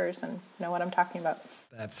end papers and know what I'm talking about.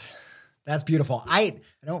 That's beautiful. I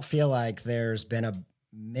don't feel like there's been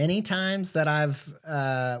many times that I've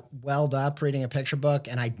welled up reading a picture book,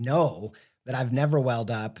 and I know that I've never welled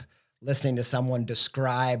up listening to someone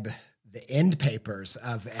describe the end papers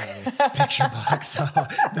of a picture book. So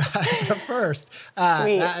that's the first.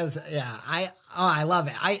 Sweet. That is, yeah. I love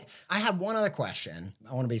it. I had one other question.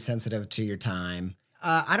 I want to be sensitive to your time.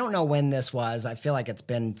 I don't know when this was. I feel like it's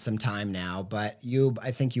been some time now, but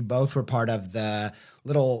I think you both were part of the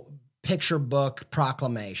little picture book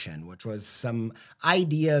proclamation, which was some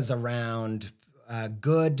ideas around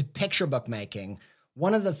good picture book making.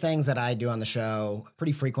 One of the things that I do on the show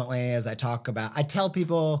pretty frequently is I tell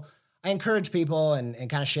people, I encourage people and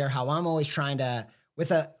kind of share how I'm always trying to,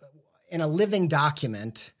 in a living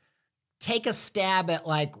document, take a stab at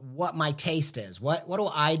like what my taste is. What do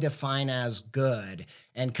I define as good?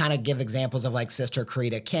 And kind of give examples of like Sister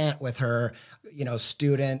Karita Kent with her,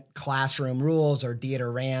 student classroom rules, or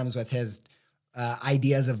Dieter Rams with his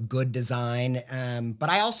ideas of good design. But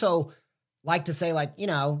I also like to say, like, you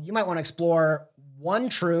might want to explore one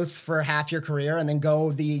truth for half your career and then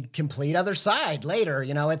go the complete other side later.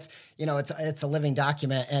 It's a living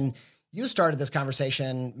document. And you started this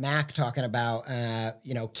conversation, Mac, talking about,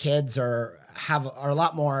 kids are a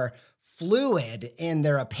lot more fluid in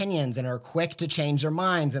their opinions and are quick to change their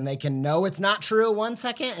minds, and they can know it's not true 1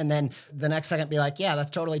 second and then the next second be like, yeah,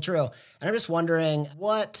 that's totally true. And I'm just wondering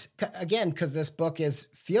because this book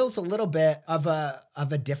feels a little bit of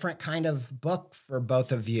a different kind of book for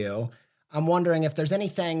both of you. I'm wondering if there's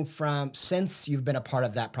anything since you've been a part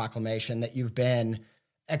of that proclamation that you've been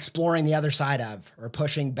exploring the other side of, or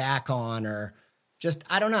pushing back on, or just,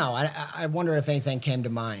 I don't know. I wonder if anything came to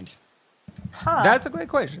mind. Huh. That's a great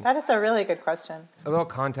question. That is a really good question. A little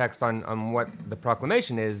context on what the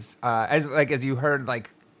proclamation is. As you heard,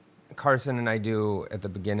 like Carson and I do at the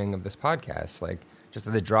beginning of this podcast, like just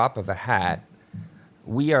at the drop of a hat,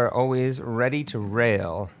 we are always ready to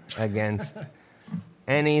rail against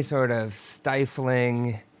any sort of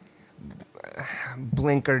stifling,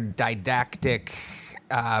 blinker didactic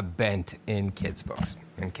bent in kids' books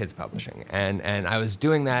and kids' publishing. And I was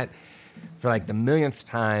doing that for like the millionth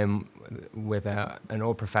time with an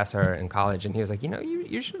old professor in college, and he was like,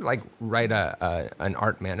 you should like write an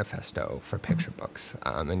art manifesto for picture books,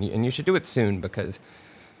 and you should do it soon, because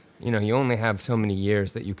you only have so many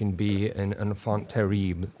years that you can be an enfant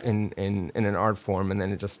terrible in an art form, and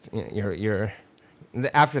then it just you're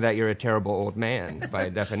after that you're a terrible old man by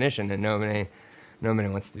definition, and nobody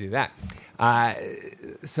wants to do that.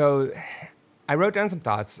 So I wrote down some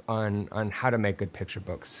thoughts on how to make good picture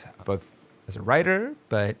books, both as a writer,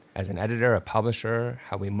 but as an editor, a publisher,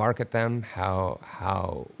 how we market them,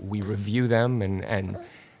 how we review them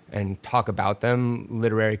and talk about them,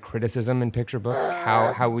 literary criticism in picture books,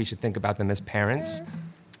 how we should think about them as parents.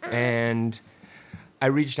 And I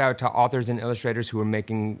reached out to authors and illustrators who were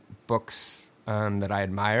making books that I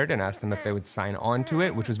admired and asked them if they would sign on to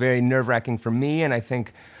it, which was very nerve-wracking for me, and I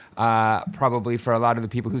think probably for a lot of the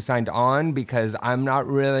people who signed on, because I'm not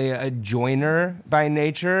really a joiner by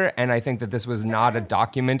nature, and I think that this was not a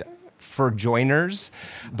document for joiners,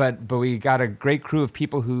 but we got a great crew of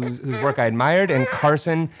people whose work I admired, and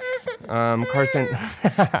Carson got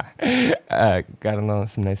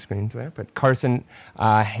some nice screens there, but Carson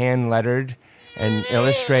hand-lettered and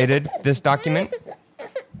illustrated this document.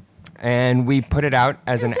 And we put it out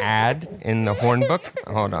as an ad in the Horn book.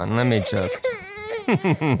 Hold on, let me just...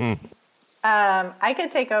 I could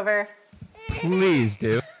take over. Please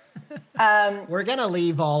do. We're gonna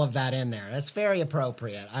leave all of that in there. That's very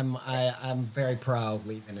appropriate. I'm very pro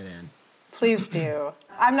leaving it in. Please do.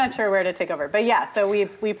 I'm not sure where to take over, but yeah. So we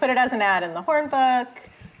put it as an ad in the Horn book.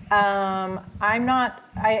 I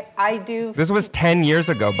do. This was 10 years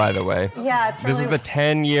ago, by the way. Yeah, it's really. This is the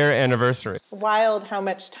 10-year anniversary. Wild how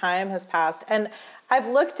much time has passed, and I've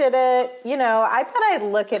looked at it. I bet I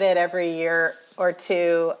look at it every year or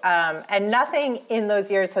two, and nothing in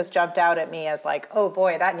those years has jumped out at me as like, oh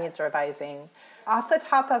boy, that needs revising. Off the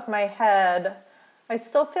top of my head, I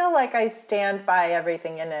still feel like I stand by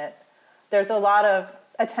everything in it. There's a lot of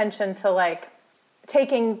attention to like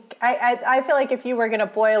taking. I feel like if you were going to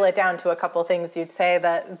boil it down to a couple things, you'd say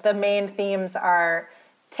that the main themes are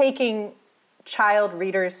taking child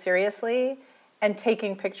readers seriously and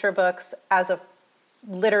taking picture books as a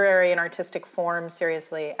literary and artistic form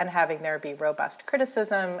seriously, and having there be robust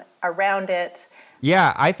criticism around it.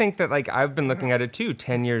 Yeah, I think that like I've been looking at it too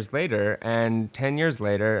 10 years later, and 10 years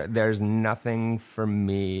later, there's nothing for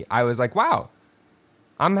me. I was like, wow,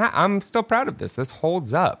 I'm still proud of this. This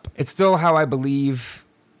holds up. It's still how I believe,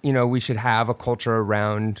 we should have a culture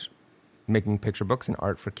around making picture books and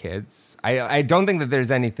art for kids. I don't think that there's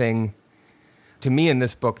anything to me in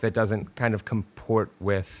this book that doesn't kind of comport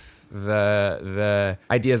with the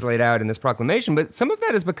ideas laid out in this proclamation, but some of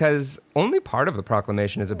that is because only part of the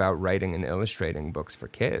proclamation is about writing and illustrating books for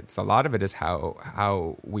kids. A lot of it is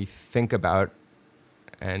how we think about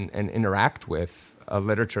and interact with a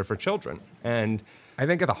literature for children. And I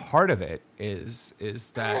think at the heart of it is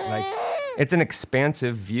that like It's an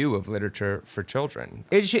expansive view of literature for children.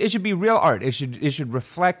 It should be real art. It should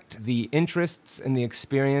reflect the interests and the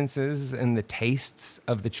experiences and the tastes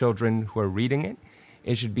of the children who are reading it.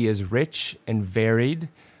 It should be as rich and varied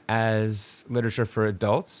as literature for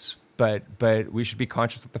adults, but we should be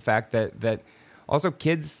conscious of the fact that also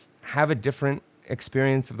kids have a different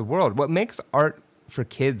experience of the world. What makes art for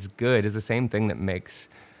kids good is the same thing that makes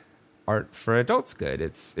art for adults good.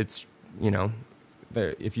 It's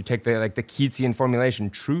if you take the Keatsian formulation,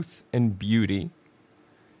 truth and beauty,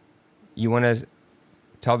 you want to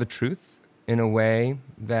tell the truth in a way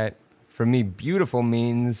that, for me, beautiful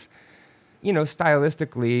means,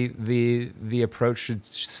 stylistically, the approach should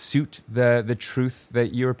suit the truth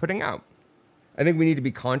that you're putting out. I think we need to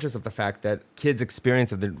be conscious of the fact that kids'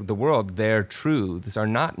 experience of the world, their truths, are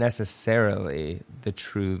not necessarily the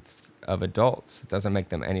truths of adults. It doesn't make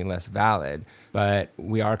them any less valid, but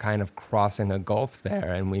we are kind of crossing a gulf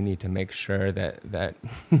there, and we need to make sure that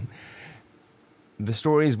the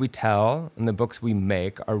stories we tell and the books we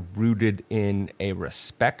make are rooted in a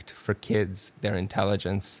respect for kids, their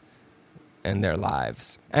intelligence, and their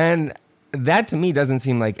lives. And that, to me, doesn't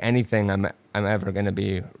seem like anything I'm ever going to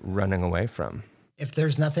be running away from. If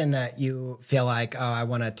there's nothing that you feel like, oh, I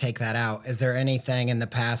want to take that out, is there anything in the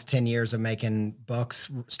past 10 years of making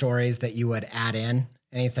books, stories that you would add in?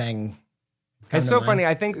 Anything? It's so funny.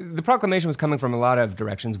 I think the proclamation was coming from a lot of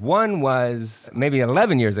directions. One was maybe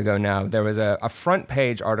 11 years ago now. There was a front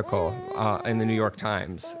page article in the New York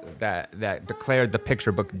Times that declared the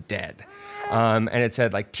picture book dead. And it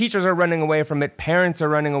said, teachers are running away from it, parents are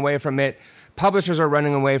running away from it, publishers are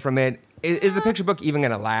running away from it. Is the picture book even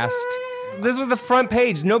going to last? This was the front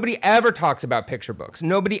page. Nobody ever talks about picture books.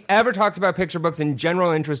 Nobody ever talks about picture books in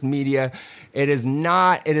general interest media. It is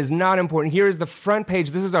not important. Here is the front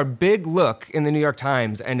page. This is our big look in the New York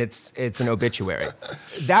Times, and it's an obituary.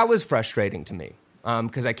 That was frustrating to me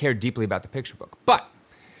because I cared deeply about the picture book. But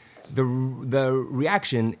the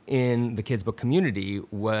reaction in the kids' book community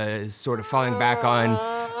was sort of falling back on,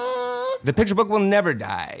 the picture book will never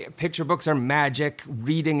die. Picture books are magic.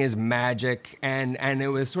 Reading is magic. And it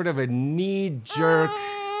was sort of a knee-jerk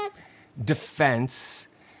defense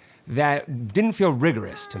that didn't feel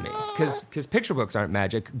rigorous to me. Because picture books aren't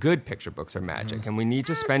magic. Good picture books are magic. And we need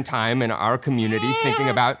to spend time in our community thinking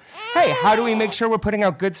about, hey, how do we make sure we're putting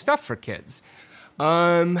out good stuff for kids?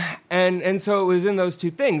 And so it was in those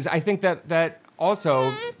two things. I think that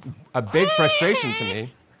also a big frustration to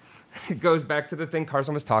me. It goes back to the thing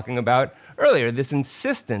Carson was talking about earlier, this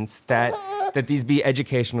insistence that these be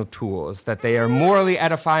educational tools, that they are morally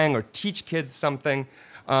edifying or teach kids something,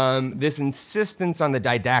 this insistence on the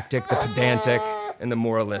didactic, the pedantic, and the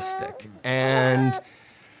moralistic. And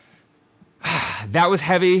that was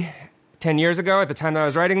heavy 10 years ago at the time that I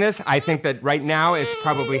was writing this. I think that right now it's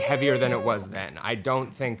probably heavier than it was then. I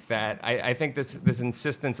don't think that, I think this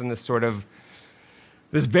insistence and this sort of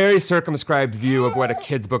this very circumscribed view of what a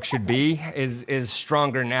kid's book should be is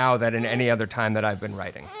stronger now than in any other time that I've been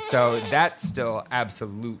writing. So that's still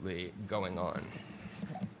absolutely going on.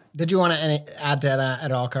 Did you want to add to that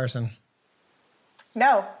at all, Carson?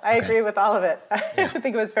 No, I agree with all of it. I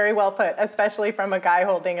think it was very well put, especially from a guy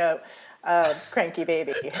holding a cranky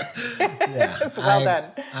baby. Yeah, it's well done.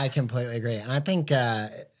 I completely agree. And I think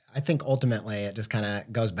ultimately it just kind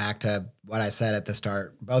of goes back to what I said at the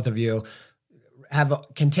start. Both of you have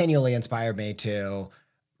continually inspired me to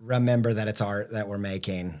remember that it's art that we're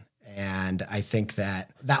making. And I think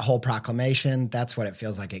that whole proclamation, that's what it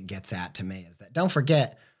feels like it gets at to me, is that don't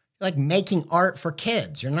forget, like making art for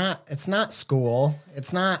kids. It's not school.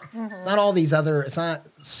 It's not all these other, it's not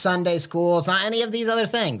Sunday school. It's not any of these other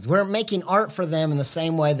things. We're making art for them in the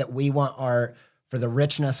same way that we want art for the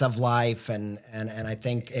richness of life. And I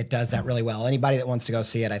think it does that really well. Anybody that wants to go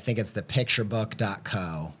see it, I think it's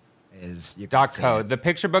thepicturebook.co.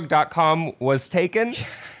 Thepicturebook.com was taken.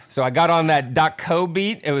 So I got on that .co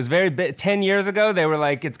beat. It was 10 years ago. They were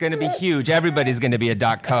like, it's going to be huge. Everybody's going to be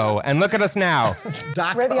a .co. And look at us now.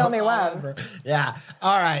 We're the only one. Yeah.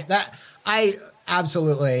 All right. I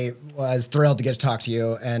absolutely was thrilled to get to talk to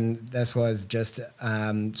you. And this was just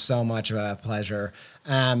so much of a pleasure.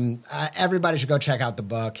 Everybody should go check out the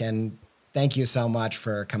book. And thank you so much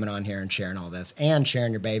for coming on here and sharing all this and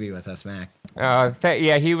sharing your baby with us, Mac.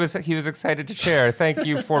 Yeah, he was excited to share. Thank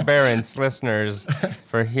you, forbearance listeners,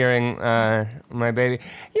 for hearing my baby.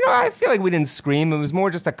 I feel like we didn't scream. It was more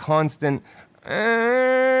just a constant.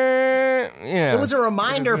 It was a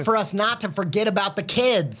reminder for us not to forget about the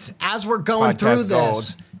kids as we're going through this.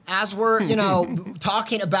 Gold. As we're,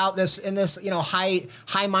 talking about this in this,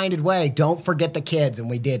 high-minded way. Don't forget the kids, and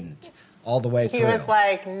we didn't. all the way through. He was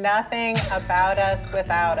like, nothing about us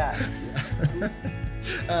without us.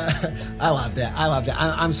 I love that.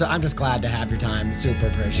 I'm just glad to have your time. Super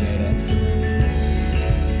appreciate it.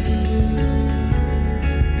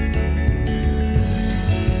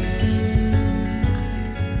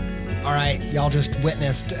 All right, y'all just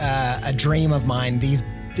witnessed a dream of mine.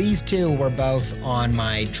 These two were both on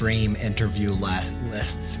my dream interview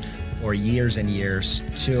lists for years and years.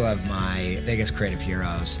 Two of my biggest creative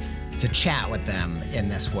heroes. To chat with them in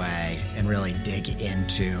this way and really dig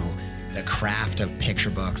into the craft of picture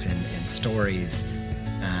books and stories.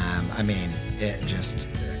 I mean, it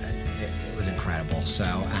was incredible.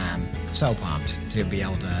 So pumped to be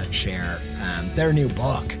able to share their new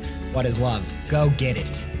book, What is Love? Go get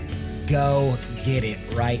it. Go get it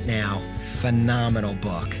right now. Phenomenal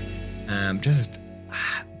book. Just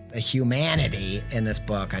the humanity in this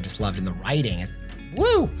book, I just loved in the writing.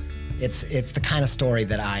 It's the kind of story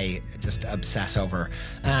that I just obsess over.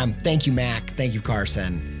 Thank you, Mac. Thank you,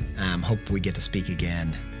 Carson. Hope we get to speak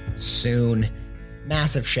again soon.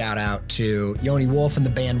 Massive shout out to Yoni Wolf and the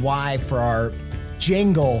band Y for our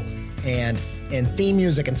jingle and theme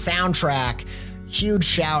music and soundtrack. Huge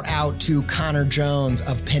shout out to Connor Jones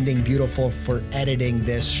of Pending Beautiful for editing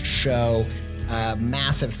this show.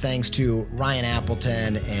 Massive thanks to Ryan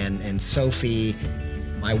Appleton and Sophie,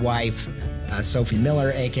 my wife, Sophie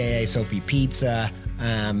Miller, aka Sophie Pizza,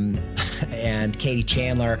 and Katie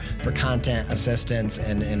Chandler for content assistance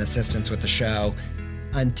and assistance with the show.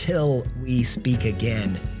 Until we speak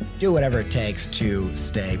again, do whatever it takes to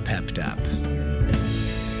stay pepped up.